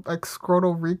be called like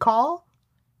Scrotal Recall.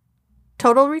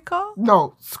 Total Recall?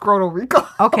 No, Scrotal Recall.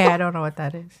 Okay, I don't know what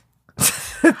that is.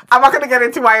 I'm not gonna get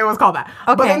into why it was called that.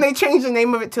 But Okay. then they changed the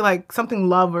name of it to like something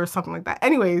love or something like that.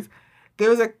 Anyways, there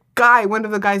was a guy, one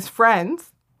of the guy's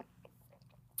friends.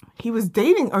 He was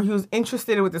dating or he was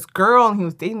interested with this girl and he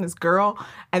was dating this girl.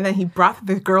 And then he brought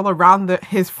this girl around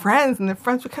his friends and the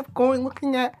friends kept going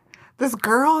looking at this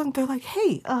girl and they're like,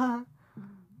 hey,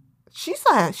 she's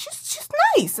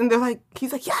nice. And they're like,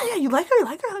 he's like, yeah, you like her? You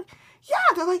like her? Like, yeah,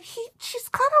 they're like, she's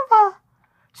kind of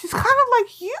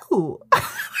like you.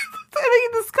 And then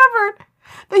he discovered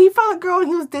that he found a girl and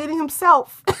he was dating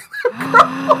himself.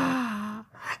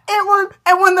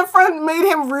 And when the friend made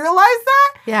him realize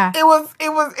that, Yeah.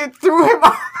 it threw him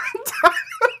off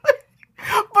entirely.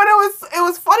 But it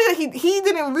was funny that he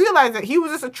didn't realize it. He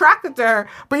was just attracted to her,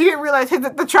 but he didn't realize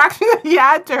the attraction that he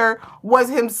had to her was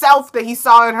himself that he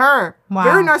saw in her. Wow.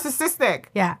 Very narcissistic.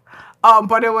 Yeah.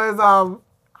 But it was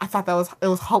I thought it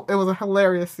was a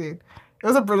hilarious scene. It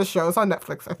was a British show. It's on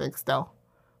Netflix, I think, still.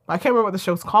 But I can't remember what the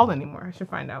show's called anymore. I should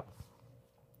find out.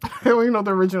 I don't even know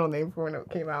the original name for when it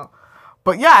came out.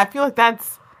 But yeah, I feel like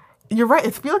you're right. I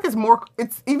feel like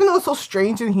it's even though it's so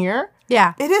strange in here,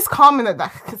 Yeah. it is common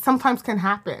that sometimes can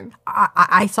happen.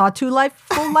 I saw full life.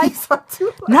 So,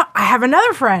 too. No, I have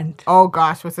another friend. Oh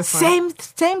gosh, what's this one?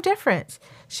 Same difference.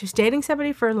 She was dating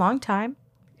somebody for a long time.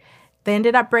 They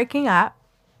ended up breaking up.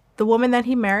 The woman that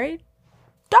he married,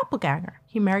 doppelganger.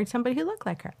 He married somebody who looked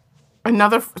like her.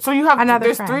 So you have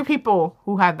there's friend. 3 people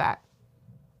who had that.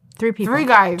 3 people. 3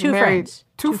 guys 2 married. friends.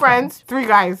 2 friends, 3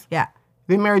 guys. Yeah.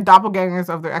 They married doppelgangers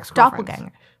of their ex-girlfriends.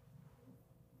 Doppelganger.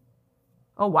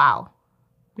 Oh, wow.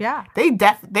 Yeah. They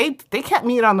kept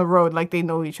meeting on the road like they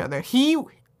know each other.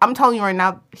 I'm telling you right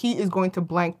now, he is going to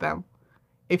blank them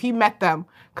if he met them.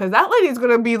 Because that lady is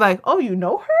going to be like, oh, you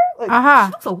know her? Like,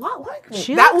 she looks a lot like me.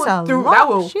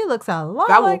 She looks a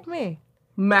lot like me.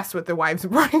 Mess with their wives'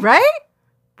 brain. Right?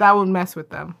 That would mess with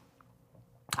them.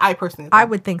 I personally think. I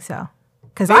would think so.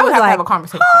 Because They I would was have to like, have a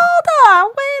conversation. hold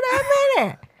on, wait a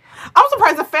minute. I'm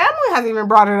surprised the family hasn't even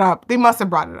brought it up. They must have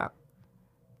brought it up.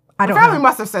 I The don't family know.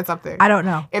 must have said something. I don't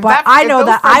know. If But that- I if know those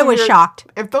that friends I of was yours- shocked.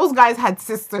 If those guys had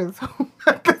sisters,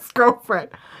 like this girlfriend,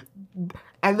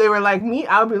 and they were like me,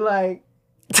 I would be like,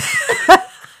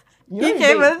 You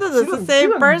came into this the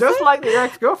same person? just like your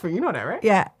ex-girlfriend. You know that, right?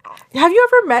 Yeah. Have you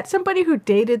ever met somebody who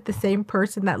dated the same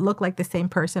person that looked like the same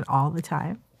person all the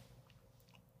time?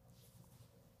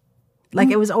 Like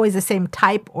it was always the same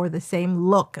type or the same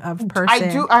look of person.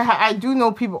 I do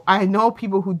know people. I know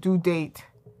people who do date,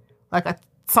 like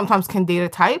sometimes can date a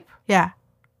type, Yeah.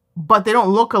 but they don't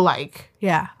look alike.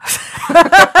 Yeah.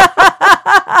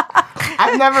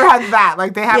 I've never had that.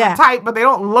 Like they have Yeah. a type, but they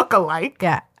don't look alike.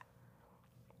 Yeah.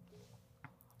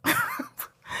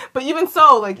 But even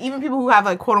so, like even people who have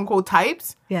like quote unquote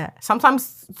types, Yeah.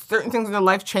 sometimes certain things in their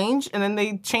life change, and then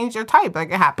they change their type. Like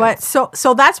it happens. But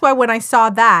so that's why when I saw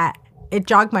that, it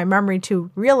jogged my memory to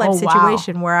real life Oh, wow.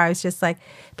 situation where I was just like,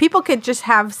 people could just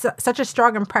have such a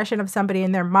strong impression of somebody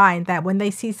in their mind that when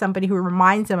they see somebody who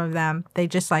reminds them of them, they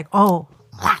just like, oh,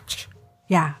 match.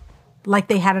 yeah, like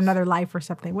they had another life or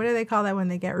something. What do they call that when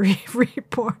they get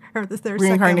reborn or their second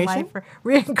Reincarnation? life or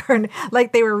reincarnate?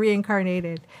 Like they were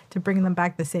reincarnated to bring them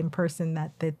back the same person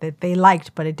that they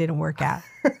liked, but it didn't work out.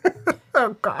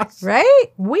 Oh gosh. Right?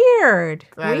 Weird.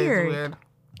 That is weird.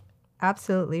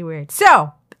 Absolutely weird.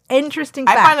 So, interesting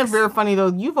I facts. find it very funny though.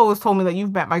 You've always told me that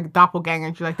you've met my doppelganger.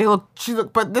 And you're like, she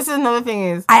look. But this is another thing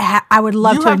is, I would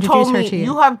love to introduce her to you.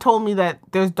 You have told me that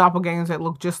there's doppelgangers that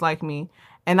look just like me.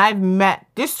 And I've met,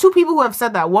 there's two people who have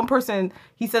said that. One person,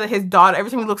 he said that his daughter,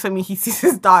 every time he looks at me, he sees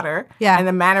his daughter. Yeah. And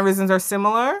the mannerisms are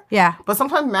similar. Yeah. But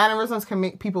sometimes mannerisms can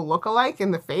make people look alike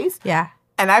in the face. Yeah.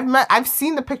 And I've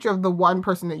seen the picture of the one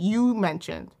person that you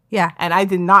mentioned. Yeah. And I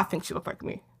did not think she looked like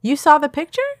me. You saw the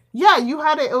picture? Yeah, you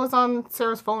had it. It was on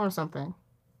Sarah's phone or something.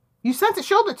 You showed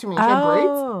it to me. She had braids.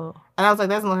 Oh. And I was like,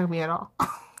 that doesn't look like me at all.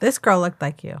 This girl looked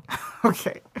like you.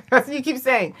 Okay. That's what you keep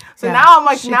saying. So Yeah. now I'm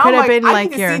like, She could have been I like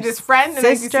need to your see this friend and I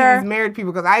need to see sister. these married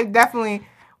people because I definitely,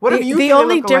 what if you The think they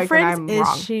only look alike difference and I'm is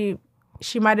wrong?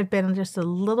 she might have been just a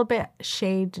little bit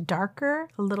a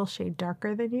little shade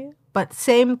darker than you, but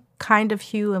same kind of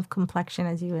hue of complexion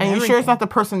as you. And you're sure it's not the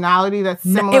personality that's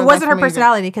similar? It wasn't that's her made it-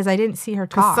 personality because I didn't see her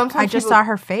talk. sometimes I just people- saw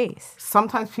her face.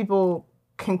 Sometimes people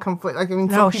can conflict. Like, I mean,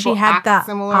 No, some people she had act the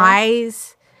similar.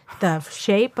 eyes, the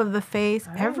shape of the face,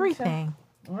 everything.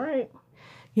 All right.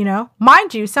 You know,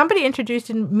 mind you, somebody introduced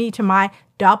me to my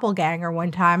doppelganger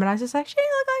one time, and I was just like, "She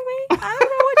look like me." I don't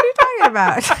know what you're talking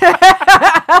about.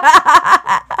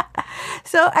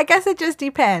 So I guess it just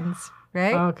depends,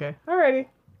 right? Okay. Alrighty.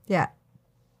 Yeah.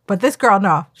 But this girl,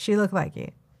 no, she looked like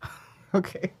you.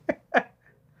 Okay.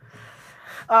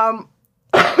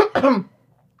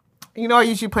 You know, I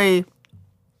usually play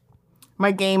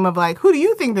my game of like, who do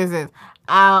you think this is?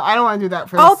 I don't want to do that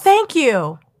for Oh, this. thank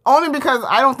you. Only because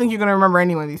I don't think you're gonna remember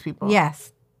any of these people.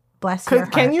 Yes. Bless your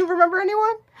heart. Can you remember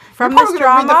anyone? From You're this probably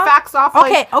gonna read drama? the facts off. Okay,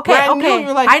 like, okay, brand new, okay. and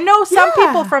you're like, I know some yeah.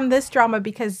 people from this drama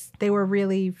because they were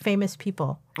really famous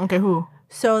people. Okay, who?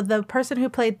 So the person who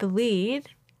played the lead,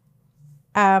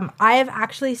 I have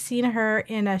actually seen her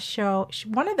in a show,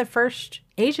 one of the first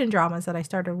Asian dramas that I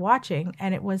started watching,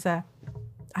 and it was I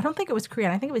don't think it was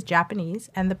Korean, I think it was Japanese,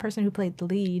 and the person who played the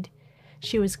lead,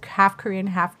 she was half Korean,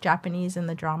 half Japanese in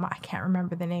the drama. I can't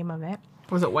remember the name of it.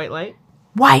 Was it White Light?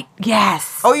 White,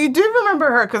 yes. Oh, you did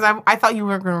remember her because I thought you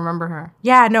weren't gonna remember her.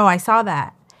 Yeah, no, I saw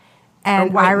that. Or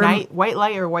And White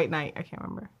Light or White Night? I can't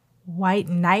remember. White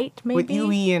Knight, maybe? With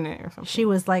UE in it or something. She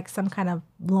was like some kind of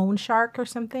loan shark or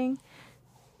something.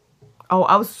 Oh,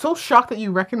 I was so shocked that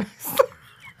you recognized her.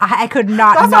 I could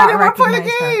not That's why I not didn't wanna play the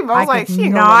recognize her. game. I was like, could she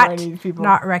ain't gonna not remember any of these people.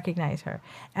 not recognize her.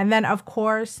 And then of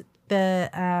course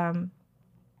the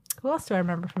who else do I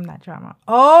remember from that drama?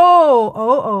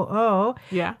 Oh.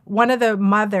 Yeah. One of the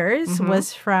mothers Mm-hmm.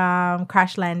 was from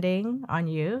Crash Landing on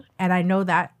You, and I know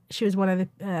that she was one of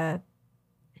the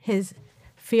his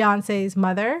fiance's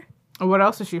mother. What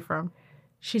else is she from?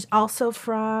 She's also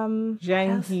from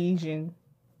Jang Hee-jin.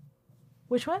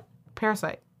 Which one?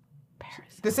 Parasite.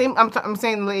 Paris. The same. I'm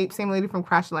saying same lady from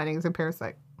Crash Landing is in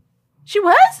Parasite. She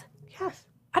was? Yes.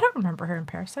 I don't remember her in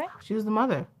Parasite. She was the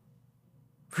mother.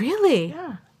 Really?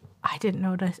 Yeah. I didn't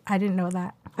notice. I didn't know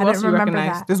that. I else didn't do you remember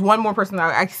recognize? that. There's one more person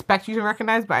that I expect you to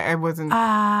recognize, but I wasn't.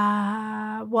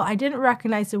 Well, I didn't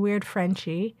recognize the weird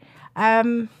Frenchie.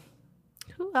 Who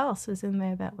else was in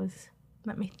there that was...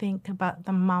 Let me think about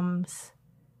the mums.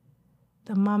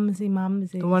 The mumsy.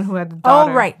 The one who had the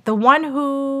daughter. Oh, right. The one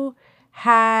who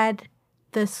had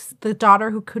the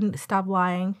daughter who couldn't stop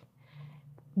lying.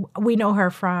 We know her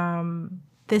from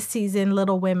this season,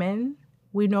 Little Women.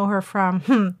 We know her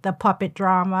from the puppet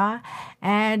drama,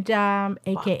 and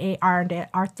AKA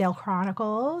Arthdale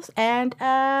Chronicles. And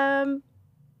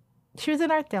she was in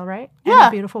Arthdale, right? And Yeah.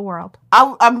 A Beautiful World.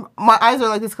 My eyes are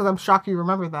like this because I'm shocked you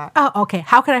remember that. Oh, okay.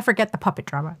 How could I forget the puppet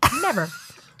drama? Never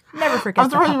forget I'm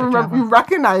the surprised puppet you drama. you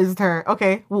recognized her.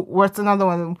 Okay, what's another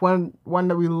one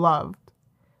that we loved?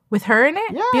 With her in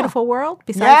it? Yeah. Beautiful World?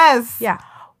 Yes. Yeah.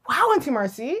 Wow, Auntie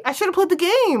Marcy, I should have played the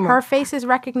game. Her face is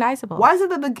recognizable. Why is it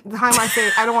that the time I say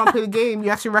I don't want to play the game, you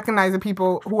actually recognize the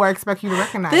people who I expect you to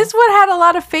recognize? This one had a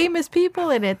lot of famous people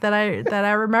in it that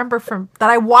I remember that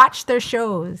I watched their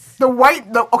shows. The White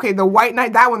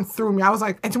Knight, that one threw me. I was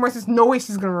like, Auntie Marcy's no way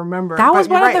she's gonna remember. That was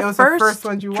But you're one right, of it the was first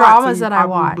ones you dramas watched, so you that I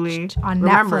probably watched on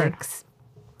remembered. Netflix.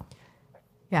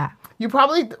 Yeah. You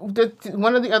probably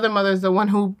one of the other mothers, the one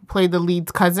who played the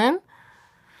lead's cousin.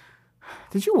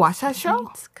 Did you watch that show?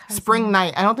 Lead's cousin. Spring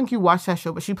Night. I don't think you watched that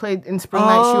show, but she played in Spring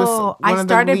Night. She was one I of the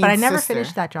started, but I lead's never sister.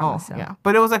 finished that drama. Oh, So. yeah.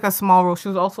 But it was like a small role. She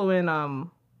was also in oh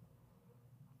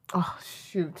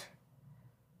shoot.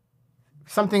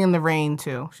 Something in the Rain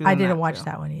too. She was I in didn't that, watch too.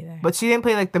 that one either. But she didn't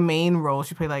play like the main role.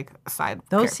 She played like side.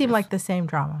 Those seem characters. like the same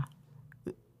drama.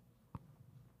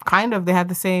 Kind of. They had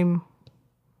the same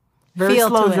very Feel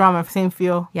slow to it. drama, same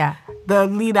feel. Yeah. The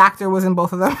lead actor was in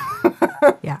both of them.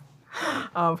 Yeah.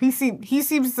 He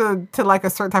seems to like a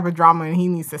certain type of drama, and he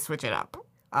needs to switch it up.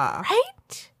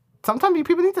 Right? Sometimes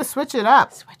people need to switch it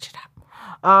up. Switch it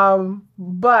up.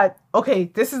 But okay,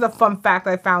 this is a fun fact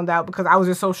I found out because I was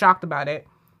just so shocked about it.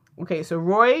 Okay, so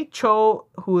Roy Cho,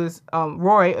 who is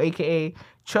Roy, aka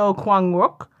Cho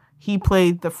Kwang-wook, he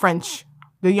played the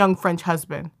young French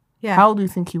husband. Yeah. How old do you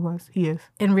think he is?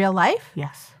 In real life?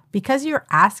 Yes. Because you're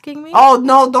asking me? Oh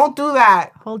no! Don't do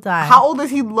that. Hold on. How old does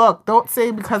he look? Don't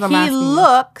say because I'm He asking.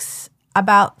 looks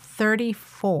about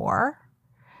 34,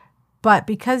 but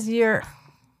because you're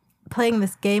playing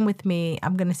this game with me,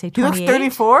 I'm going to say He 28. looks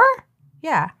 34.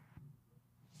 Yeah.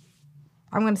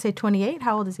 I'm going to say 28.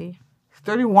 How old is he?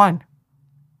 31.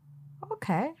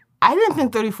 Okay. I didn't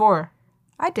think 34.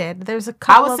 I did. There's a I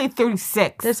couple would of, say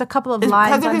 36. there's a couple of It's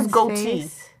lines because of on his his goatee.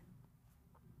 face.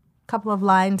 Couple of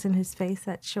lines in his face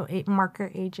that show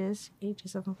ages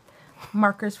of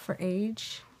markers for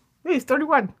age. Yeah, he's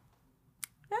 31.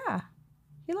 Yeah.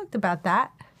 He looked about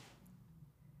that.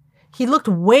 He looked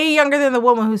way younger than the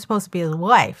woman who's supposed to be his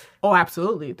wife. Oh,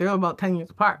 absolutely. They're about 10 years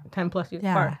apart. 10 plus years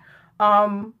Yeah.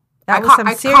 apart. That was some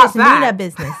I serious caught that. Nuna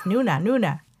business.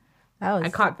 Nuna. That was I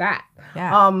caught that.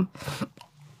 yeah.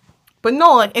 But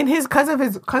no, like in his because of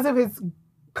his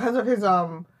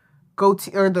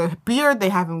goatee or the beard they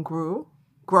have him grow.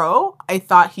 I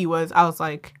was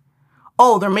like,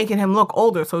 oh, they're making him look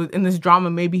older. So in this drama,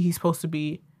 maybe he's supposed to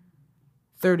be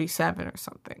 37 or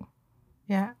something.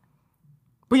 Yeah.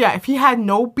 But yeah, if he had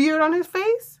no beard on his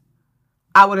face,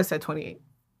 I would have said 28.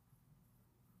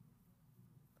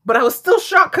 But I was still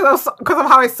shocked because of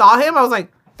how I saw him. I was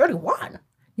like, 31.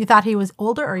 You thought he was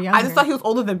older or younger? I just thought he was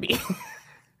older than me.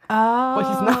 Oh. But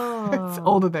he's not. He's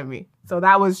older than me. So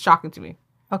that was shocking to me.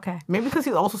 Okay. Maybe because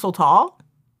he's also so tall.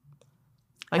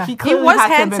 Like he He clearly was had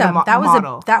to have been handsome. a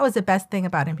model. That was the best thing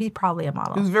about him. He's probably a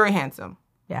model. He was very handsome.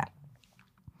 Yeah.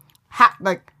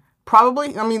 Probably,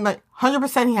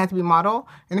 100% he had to be a model.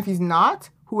 And if he's not,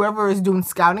 whoever is doing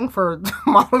scouting for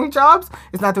modeling jobs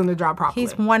is not doing the job properly.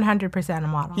 He's 100% a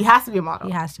model. He has to be a model.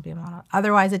 He has to be a model.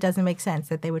 Otherwise, it doesn't make sense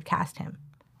that they would cast him.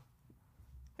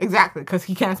 Exactly, because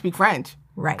he can't speak French.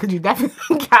 Right. Could you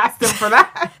definitely cast him for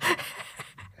that?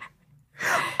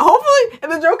 Hopefully,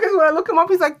 and the joke is when I look him up,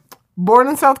 he's like, born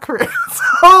in South Korea.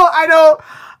 So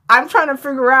I'm trying to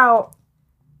figure out,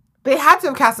 they had to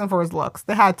have cast him for his looks.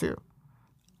 They had to.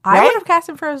 I Right? would have cast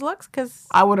him for his looks because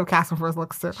I would have cast him for his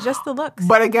looks too. just the looks.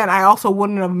 But again, I also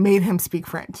wouldn't have made him speak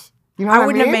French. You know what I I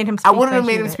wouldn't have mean? made him speak I wouldn't have French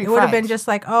made him either. speak It would have French. been just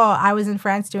like, oh, I was in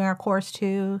France doing our course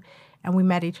too, and we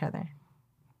met each other.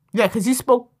 Yeah, because he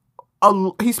spoke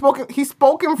in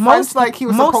French Most- like he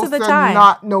was most supposed of the to time.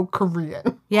 not know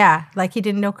Korean. Yeah, like he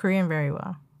didn't know Korean very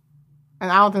well.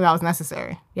 And I don't think that was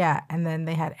necessary. Yeah, and then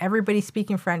they had everybody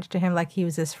speaking French to him like he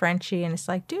was this Frenchie, and it's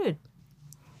like, dude,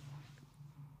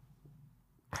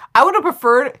 I would have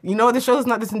preferred, the show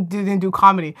didn't do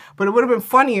comedy, but it would have been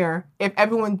funnier if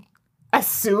everyone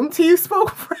assumed he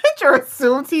spoke French or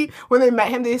assumed when they met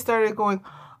him, they started going,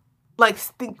 like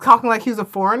talking like he was a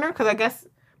foreigner? Because I guess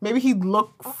maybe he'd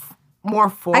look more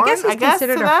foreign. I guess he's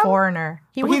considered to a them. foreigner.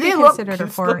 He But would he be didn't look- considered he a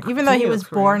foreigner. looked- Even though to he me was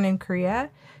looks born in Korea,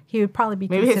 he would probably be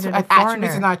Maybe his considered a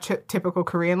attributes foreigner. are not typical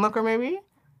Korean looker, maybe?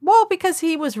 Well, because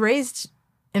he was raised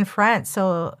in France,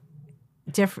 so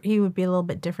he would be a little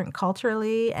bit different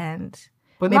culturally, and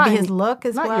But maybe not his in- look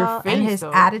as not your well, and face, his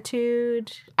though.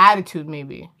 attitude. Attitude,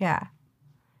 maybe. Yeah,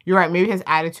 You're right. Maybe his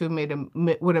attitude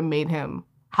would have made him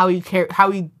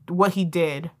what he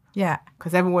did. yeah,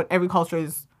 Because every culture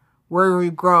is where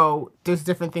you grow. There's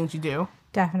different things you do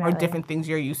definitely. or different things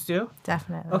you're used to.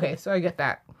 Definitely. Okay, so I get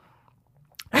that.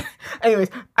 Anyways,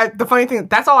 the funny thing,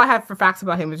 that's all I had for facts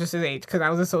about him is just his age, because I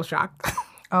was just so shocked.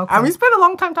 Okay. And we spent a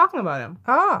long time talking about him.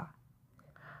 Oh.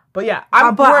 But yeah,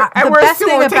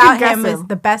 The guesses.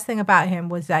 best thing about him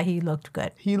was that he looked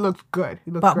good. He looked good.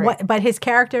 He looked But great. but his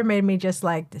character made me just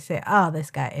like to say, oh,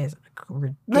 this guy is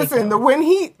ridiculous. Listen, when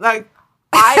he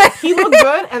he looked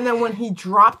good, and then when he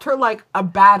dropped her like a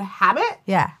bad habit,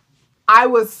 Yeah, I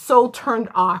was so turned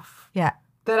off yeah,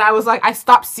 that I was like, I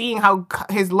stopped seeing how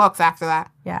his looks after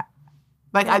that. yeah,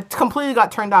 Like I completely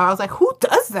got turned off. I was like, who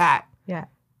does that? yeah.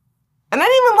 And I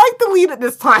didn't even like the lead at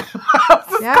this time. I was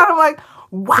just Yeah. kind of like,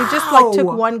 wow. He just like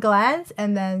took one glance,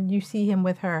 and then you see him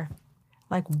with her.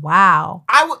 Like, wow.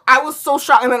 I was so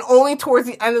shocked, and then only towards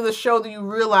the end of the show do you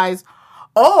realize,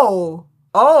 oh,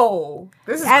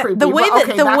 this is And creepy. the way But that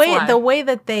okay, that's why. the way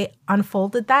that they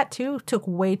unfolded that too took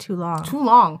way too long Too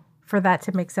long. for that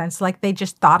to make sense. Like they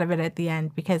just thought of it at the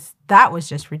end, because that was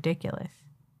just ridiculous.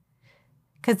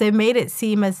 Because they made it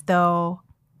seem as though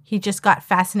he just got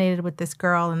fascinated with this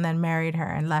girl and then married her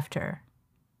and left her,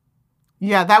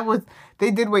 Yeah,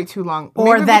 they did wait too long.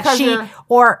 or Maybe that because she, they're-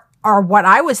 or what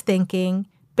I was thinking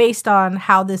based on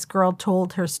how this girl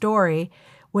told her story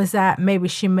was that maybe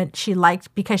she meant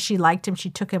because she liked him, she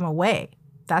took him away.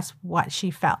 That's what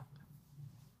she felt.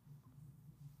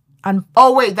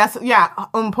 Oh wait, that's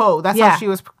Umpo. That's Yeah. how she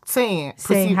was saying it.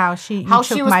 Saying how she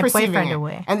took my boyfriend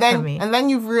away and from me. then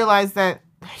you've realized that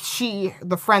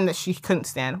the friend that she couldn't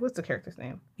stand. What's the character's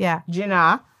name? Yeah,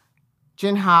 Jinha.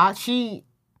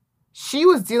 She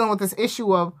was dealing with this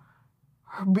issue of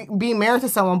being married to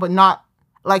someone, but not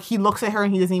like he looks at her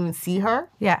and he doesn't even see her.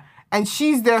 yeah, And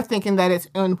she's there thinking that it's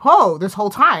Eunpo this whole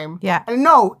time. Yeah. And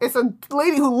no, it's a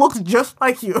lady who looks just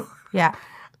like you. yeah.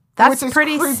 That's which is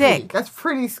pretty creepy. sick. That's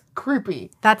pretty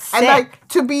creepy. That's sick. And like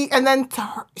to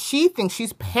her, she thinks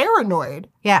she's paranoid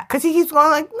Yeah, because he keeps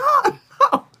going like,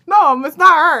 no, it's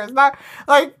not her. It's not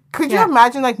like. Could you Yeah.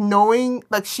 imagine like knowing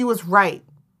like she was right?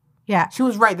 yeah, She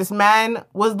was right. This man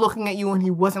was looking at you when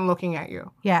he wasn't looking at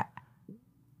you. yeah.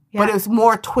 But Yeah. it was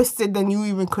more twisted than you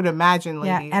even could imagine,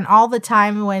 Yeah, lady. and all the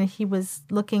time when he was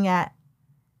looking at,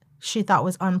 she thought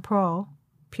was pyo.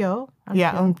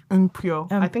 yeah,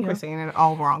 Eunpyo. I think we're Eunpyo. saying it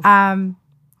all wrong.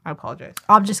 I apologize.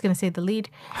 I'm just gonna say the lead,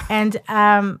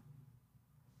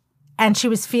 and she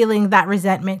was feeling that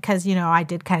resentment because I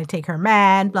did kind of take her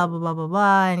man, blah blah blah blah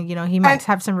blah, and he might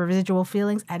have some residual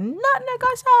feelings, and not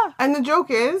Nagasa. And the joke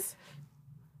is,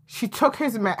 she took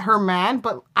her man,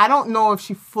 but I don't know if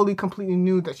she fully, completely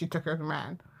knew that she took her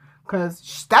man.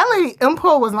 Because that lady,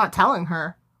 Impo, was not telling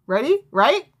her. Ready?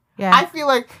 Right? Yeah. I feel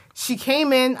like she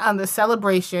came in on the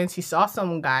celebration. She saw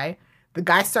some guy. The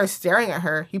guy started staring at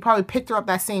her. He probably picked her up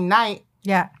that same night.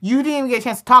 Yeah, You didn't even get a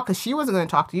chance to talk because she wasn't going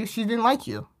to talk to you. She didn't like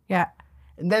you. yeah,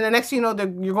 And then the next thing you know,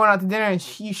 you're going out to dinner and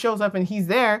he shows up and he's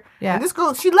there. Yeah. And this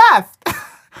girl, she left.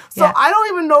 So Yeah. I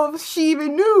don't even know if she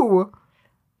even knew.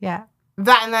 yeah,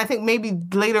 That, and I think maybe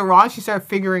later on she started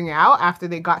figuring it out after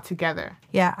they got together.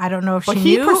 yeah. I don't know if But she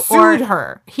he knew pursued or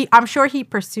her. I'm sure he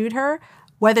pursued her.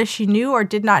 Whether she knew or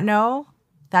did not know,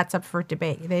 that's up for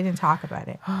debate. They didn't talk about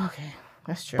it. Okay,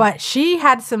 that's true. But she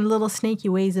had some little sneaky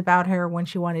ways about her when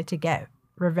she wanted to get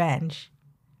revenge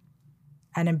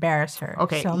and embarrass her.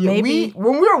 okay, so yeah, maybe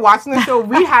when we were watching the show,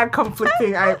 we had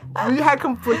conflicting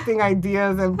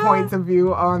ideas and points of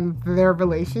view on their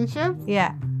relationship.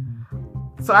 yeah,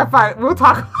 So I find we'll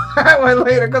talk about that one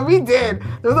later because we did.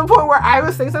 There was a point where I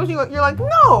was saying something, you're like,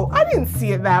 no, I didn't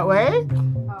see it that way.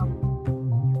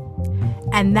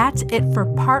 and that's it for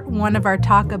part 1 of our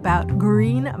talk about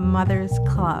Green Mothers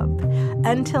Club.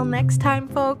 Until next time,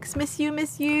 folks. Miss you.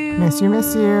 Miss you.